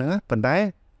ស់យើងហ្នឹងប៉ុន្តែ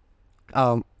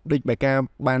ដូចបែបការ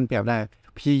បានប្រាប់ដែរ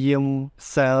ព្យាយាម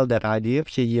sell that idea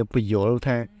ព្យាយាមពន្យល់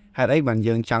ថាហេតុអីបាន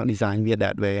យើងចង់ design វា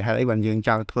that way ហេតុអីបានយើងច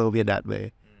ង់ធ្វើវា that way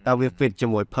តើវា fit ជា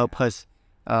មួយ purpose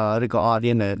ឬក៏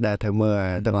audience ដែលត្រូវមើល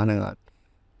ទាំងអស់ហ្នឹងអត់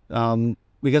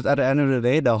because at the end of the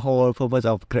day, the whole purpose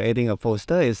of creating a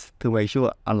poster is to make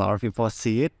sure a lot of people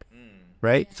see it,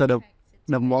 right? So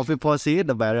the more people see it,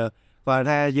 the better. Và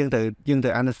ถ้าយើងទៅ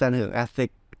understand រឿង ethic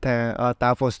ថាតើ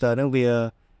poster ហ្នឹងវា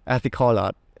ethical អ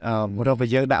ត់បើបើ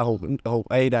យើងដាក់រូប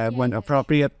អីដែលមិន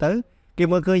appropriate ទៅគេ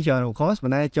មើលឃើញច្រើន of course ប៉ុ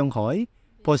ន្តែចុងក្រោយ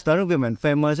poster ហ្នឹងវាមិន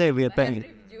famous ទេវាតែ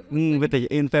with the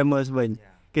infamous វិញ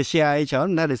គេ share អីច្រើន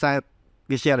តែដោយសារ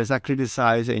គេ share ដោយសារ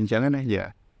criticize អីចឹងណា yeah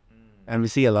and we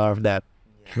see a lot of that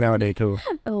nowadays too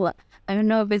Oh, I don't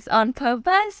know if it's on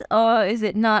purpose or is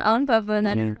it not on purpose.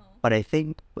 But I think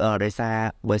ដោយសារ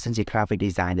បើសិនជា graphic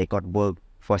design they got work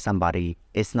for somebody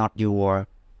it's not your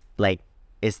like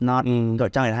it's not ក៏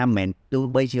ចង់ថាមិនមែនទោះ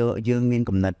បីជាយើងមាន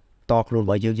គំនិតតខ្លួនរ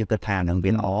បស់យើងគិតថានឹង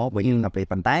វាល្អបើយើងដល់ពេល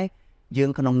ប៉ុន្តែយើង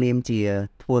ក្នុងនាមជា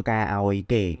ធ្វើការឲ្យ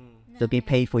គេ so they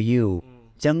pay for you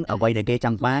អញ្ចឹងអ្វីដែលគេច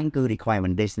ង់បានគឺ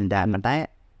requirement this and that ប៉ុន្តែ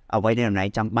អ្វីដែលនរណា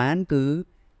ចង់បានគឺ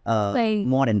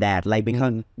more than that like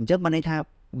because អញ្ចឹងបានន័យថា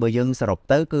បើយើងសរុប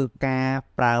ទៅគឺការ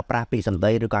ប្រើប្រាស់ពាក្យសម្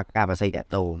ដីឬក៏ការប្រសិទ្ធ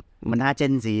តោមិនថា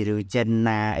Gen Z ឬ Gen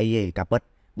ណាអីទេក៏ពិត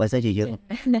បើសិនជាយើង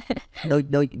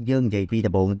ដូចយើងនិយាយពី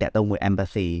ដំបូងតទៅមួយ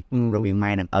empathy រវាង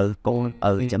ម៉ែនិងឪកូន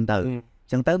ឪអញ្ចឹង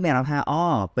ទៅមានអារម្មណ៍ថា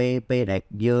ពេលដែល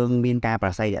យើងមានការប្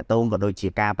រសិទ្ធតោក៏ដូចជា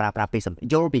ការប្រើប្រាស់ពាក្យសម្ដី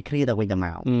យល់ពីគ្នាទៅវិញទៅម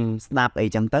កស្ដាប់អី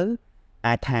ចឹងទៅ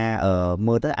អាចថា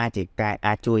មើលទៅអា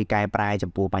ចជួយកែប្រែ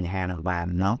ចំពោះបញ្ហានោះបាន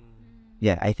เนาะ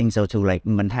Yeah, I think so too. Like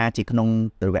មិនថាជាក្នុង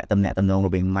រយៈតំណែងរ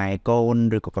វាងម៉ែកូន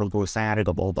ឬក៏ក្រុមគ្រួសារឬ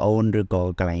ក៏បងប្អូនឬក៏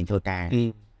កន្លែងធ្វើការ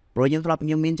ព្រោះយើងធ្លាប់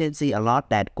មាន Gen Z a lot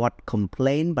that គាត់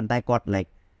complain ប៉ុន្តែគាត់ like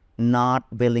not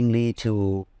willingly to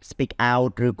speak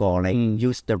out ឬក៏ like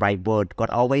use the right word គា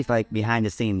ត់ always like behind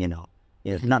the scene you know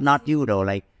yeah, not you though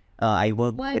like I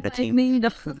work with a team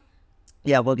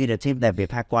yeah work with a team ដែលវា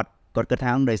ថាគាត់គិត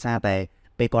ថាដោយសារតែ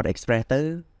ពេលគាត់ express ទៅ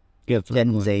Gen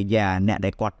Z yeah អ្នក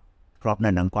ដែលគាត់គ្រាប់នៅ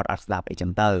នឹងគាត់អត់ស្ដាប់អីចឹ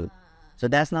ងទៅ so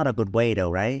that's not a good way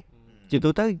though right ជាទូ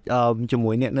ទៅជា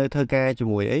មួយអ្នកនៅធ្វើការជា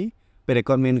មួយអីពេលដែល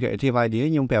គាត់មាន creative idea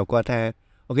ខ្ញុំប្រាប់គាត់ថា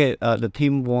okay the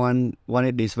team want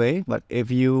it this way but if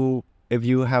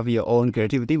you have your own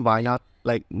creativity why not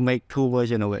like make two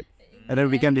version of it and then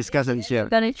we can discuss and share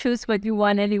You're gonna choose what you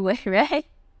want anyway, right?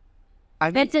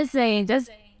 Let's just say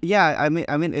yeah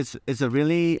I mean it's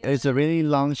a really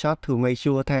long shot to make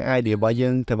sure ថា idea របស់យើ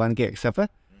ងត្រូវបានគេ accept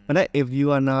but if you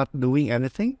are not doing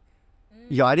anything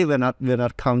your idea will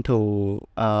not come to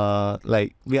like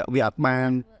we are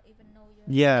ban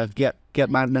yeah get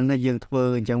ban ដឹងថាយើងធ្វើ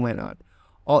អញ្ចឹងមែនអត់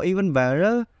or even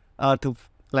better to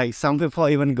like some people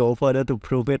even go further to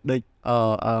prove it ដូច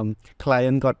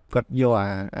client គាត់យក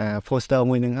អា poster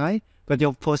មួយហ្នឹងហើយគាត់យ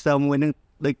ក poster មួយហ្នឹង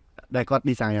ដូចដែលគាត់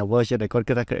design អា version ដែលគាត់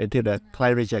គិតថា creative ដែល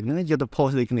client reject ហ្នឹងយកទៅ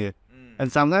post ដូចគ្នា and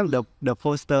sometimes the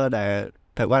poster ដែល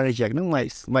តែ one reject ហ្នឹង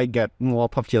might get more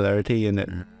popularity in it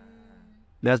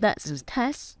that's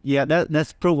test yeah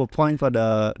that's proof of point for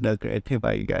the creative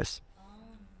I guess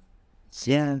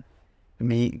yeah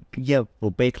មានយក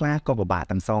ពេលខ្លះក៏ពិបាក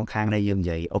ទាំងសងខាងដែរយើងនិ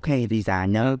យាយអូខេ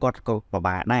designer គាត់ក៏ពិ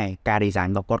បាកដែរការ design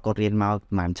របស់គាត់រៀនមក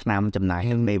ប្រហែលឆ្នាំចំណាយ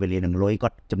ពេលវេលានឹងលុយគា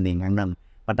ត់ជំនាញខាងហ្នឹង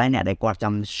ប៉ុន្តែអ្នកដែលគាត់ច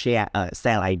ង់ share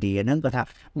sell idea ហ្នឹងគាត់ថា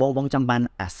បងចង់បាន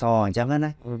អក្សរអញ្ចឹង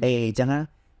ណាអេអញ្ចឹងណា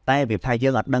តែវាថាយើ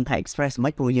ងអត់ដឹងថា express មិ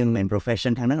នព្រោះយើងមិន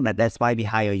profession ខាងហ្នឹង that's why we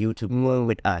hire you to work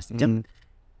with us អញ្ចឹង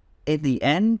at the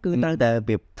end គឺត្រូវតែ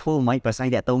វាធ្វើមិនប្រស័យ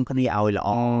តាក់ទងគ្នាឲ្យល្អ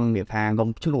វាថា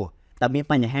កុំឆ្លោះតែមាន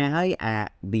បញ្ហាហើយ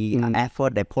the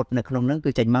effort ដែល put នៅក្នុងហ្នឹងគឺ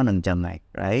ចេញមកនឹងអញ្ចឹងហើយ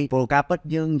right ព្រោះការពិត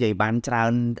យើងនិយាយបានច្រើ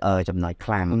នចំណុច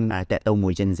ខ្លាំងតាក់ទងមួ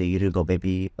យ Gen Z ឬក៏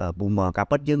baby boomer ការ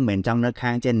ពិតយើងមិនមែនចង់នៅ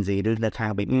ខាង Gen Z ឬនៅខា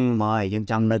ង baby boomer ឯងយើង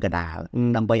ចង់នៅកណ្ដាល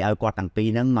ដើម្បីឲ្យគាត់ទាំងពីរ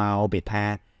ហ្នឹងមកវាថា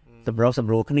សម្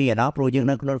រួលគ្នាដល់ព្រោះយើង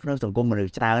នៅក្នុងសង្គមមនុស្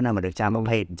សច្រើនណាមនុស្សចាំប្រ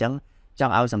ភេទអញ្ចឹងច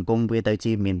ង់ឲ្យសង្គមវាទៅ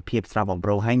ជាមានភាពស្រស់បំព្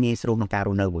រងហើយងាយស្រួលក្នុងការរ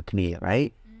ស់នៅមួយគ្នា right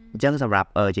អញ្ចឹងសម្រាប់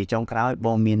ជាចុងក្រោយប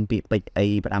ងមានពាក្យពេចន៍អី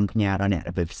ផ្ដាំផ្ញើដល់អ្នក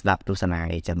ដែលស្ដាប់ទស្សនា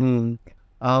អីចឹង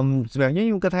សម្រាប់ខ្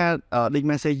ញុំគាត់ថាដូច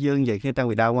message យើងនិយាយគ្នាតាំង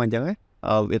ពីដើមមកអញ្ចឹង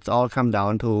it's all come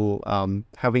down to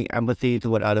having empathy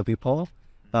toward other people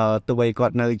ទៅវិញគា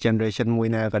ត់នៅ generation មួយ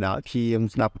ណាក៏ដោយព្យាយាម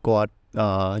ស្ដាប់គាត់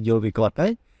យល់ពីគាត់ទៅ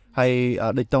ហើយ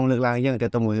ដូចតងលើកឡើងយើងតែ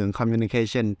ទៅមួយរឿង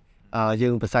communication យើ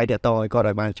ងប្រស័យតាក់ទងឲ្យគាត់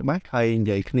ឲ្យបានច្បាស់ហើយនិ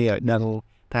យាយគ្នាឲ្យដឹង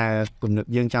ថាគំនិត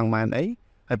យើងចង់បានអី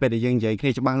ហើយពេលដែលយើងនិយាយគ្នា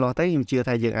ច្បាស់លាស់ទៅខ្ញុំជឿ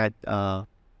ថាយើងអាច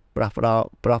ផ្លាស់ប្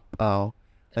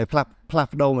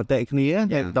ដូរមតិគ្នា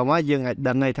តែតោះមកយើងអាច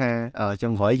ដឹងថាចុ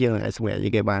ងក្រោយយើងអាចសម្រេច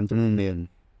គេបានជំនាញ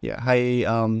ហើយ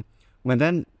មែនតើ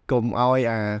កុំឲ្យ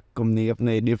គំនាប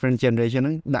នៃ different generation ហ្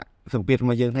នឹងដាក់សម្ពាធម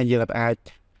កយើងថាយើងអាច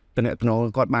តំណែង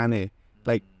គាត់បានទេ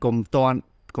like កុំតន់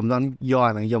យក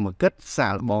អាហ្នឹងយកមកគិតសា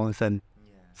កល្បងសិន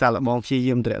សាកល្បងព្យា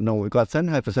យាមតំណែងឲ្យគាត់សិន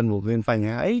ហើយប្រសិនបើមានបញ្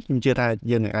ហាអីខ្ញុំជឿថា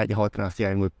យើងអាចរហូតដល់ស្រា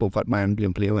យមួយពុកគាត់បានភ្លា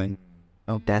មហ្នឹង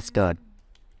oh that's good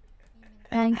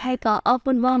ហើយក៏អរ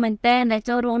គុណបងមែនតើដែល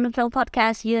ចូលរួមនៅក្នុង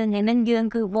podcast យើងថ្ងៃនេះយើង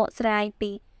គឺបកស្រាយ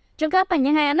ពីជួនកាលប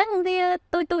ញ្ហាហ្នឹងវា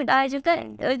ទួយដែរជួនកាល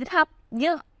ថា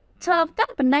យើងឆ្លងកា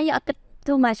ត់បណ្ដៃយកអត់គិត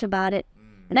too much about it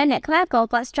តែអ្នកខ្លះក៏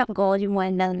គាត់ struggle ជាមួយ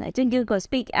នឹងអញ្ចឹងយើងក៏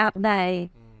speak up ដែរ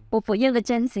ពួកយើងក៏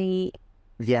Gen Z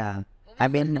yeah I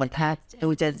mean មិនថា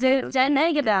Gen Z ចឹងឯង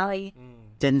ក៏ដោយ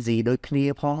Gen Z ដូចគ្នា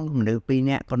ផងមនុស្សពីរ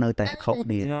នាក់ក៏នៅតែខុសគ្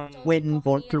នា When ព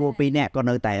លគ្រូពីរនាក់ក៏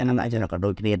នៅតែអានក៏ដូ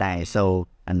ចគ្នាដែរ so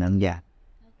អាហ្នឹងយ៉ា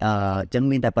ចឹង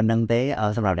មានតែប៉ុណ្្នឹងទេ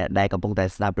សម្រាប់អ្នកដែលកំពុងតែ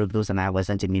ស្ដាប់ទស្សនា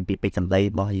version ជាមានពីពេចសម្ដីរ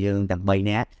បស់យើងទាំង3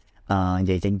នាក់និ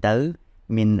យាយចេញទៅ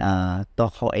មានតោះ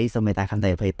ខុសអីសូមមេត្តាខន្តី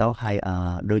អភ័យទោសហើយ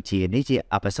ដូចជានេះជា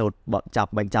episode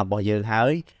បញ្ចប់របស់យើងហើ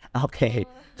យអូខេ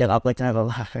ចឹងអរគុណច្រើន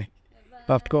បាយ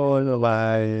អរគុណបា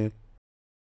យ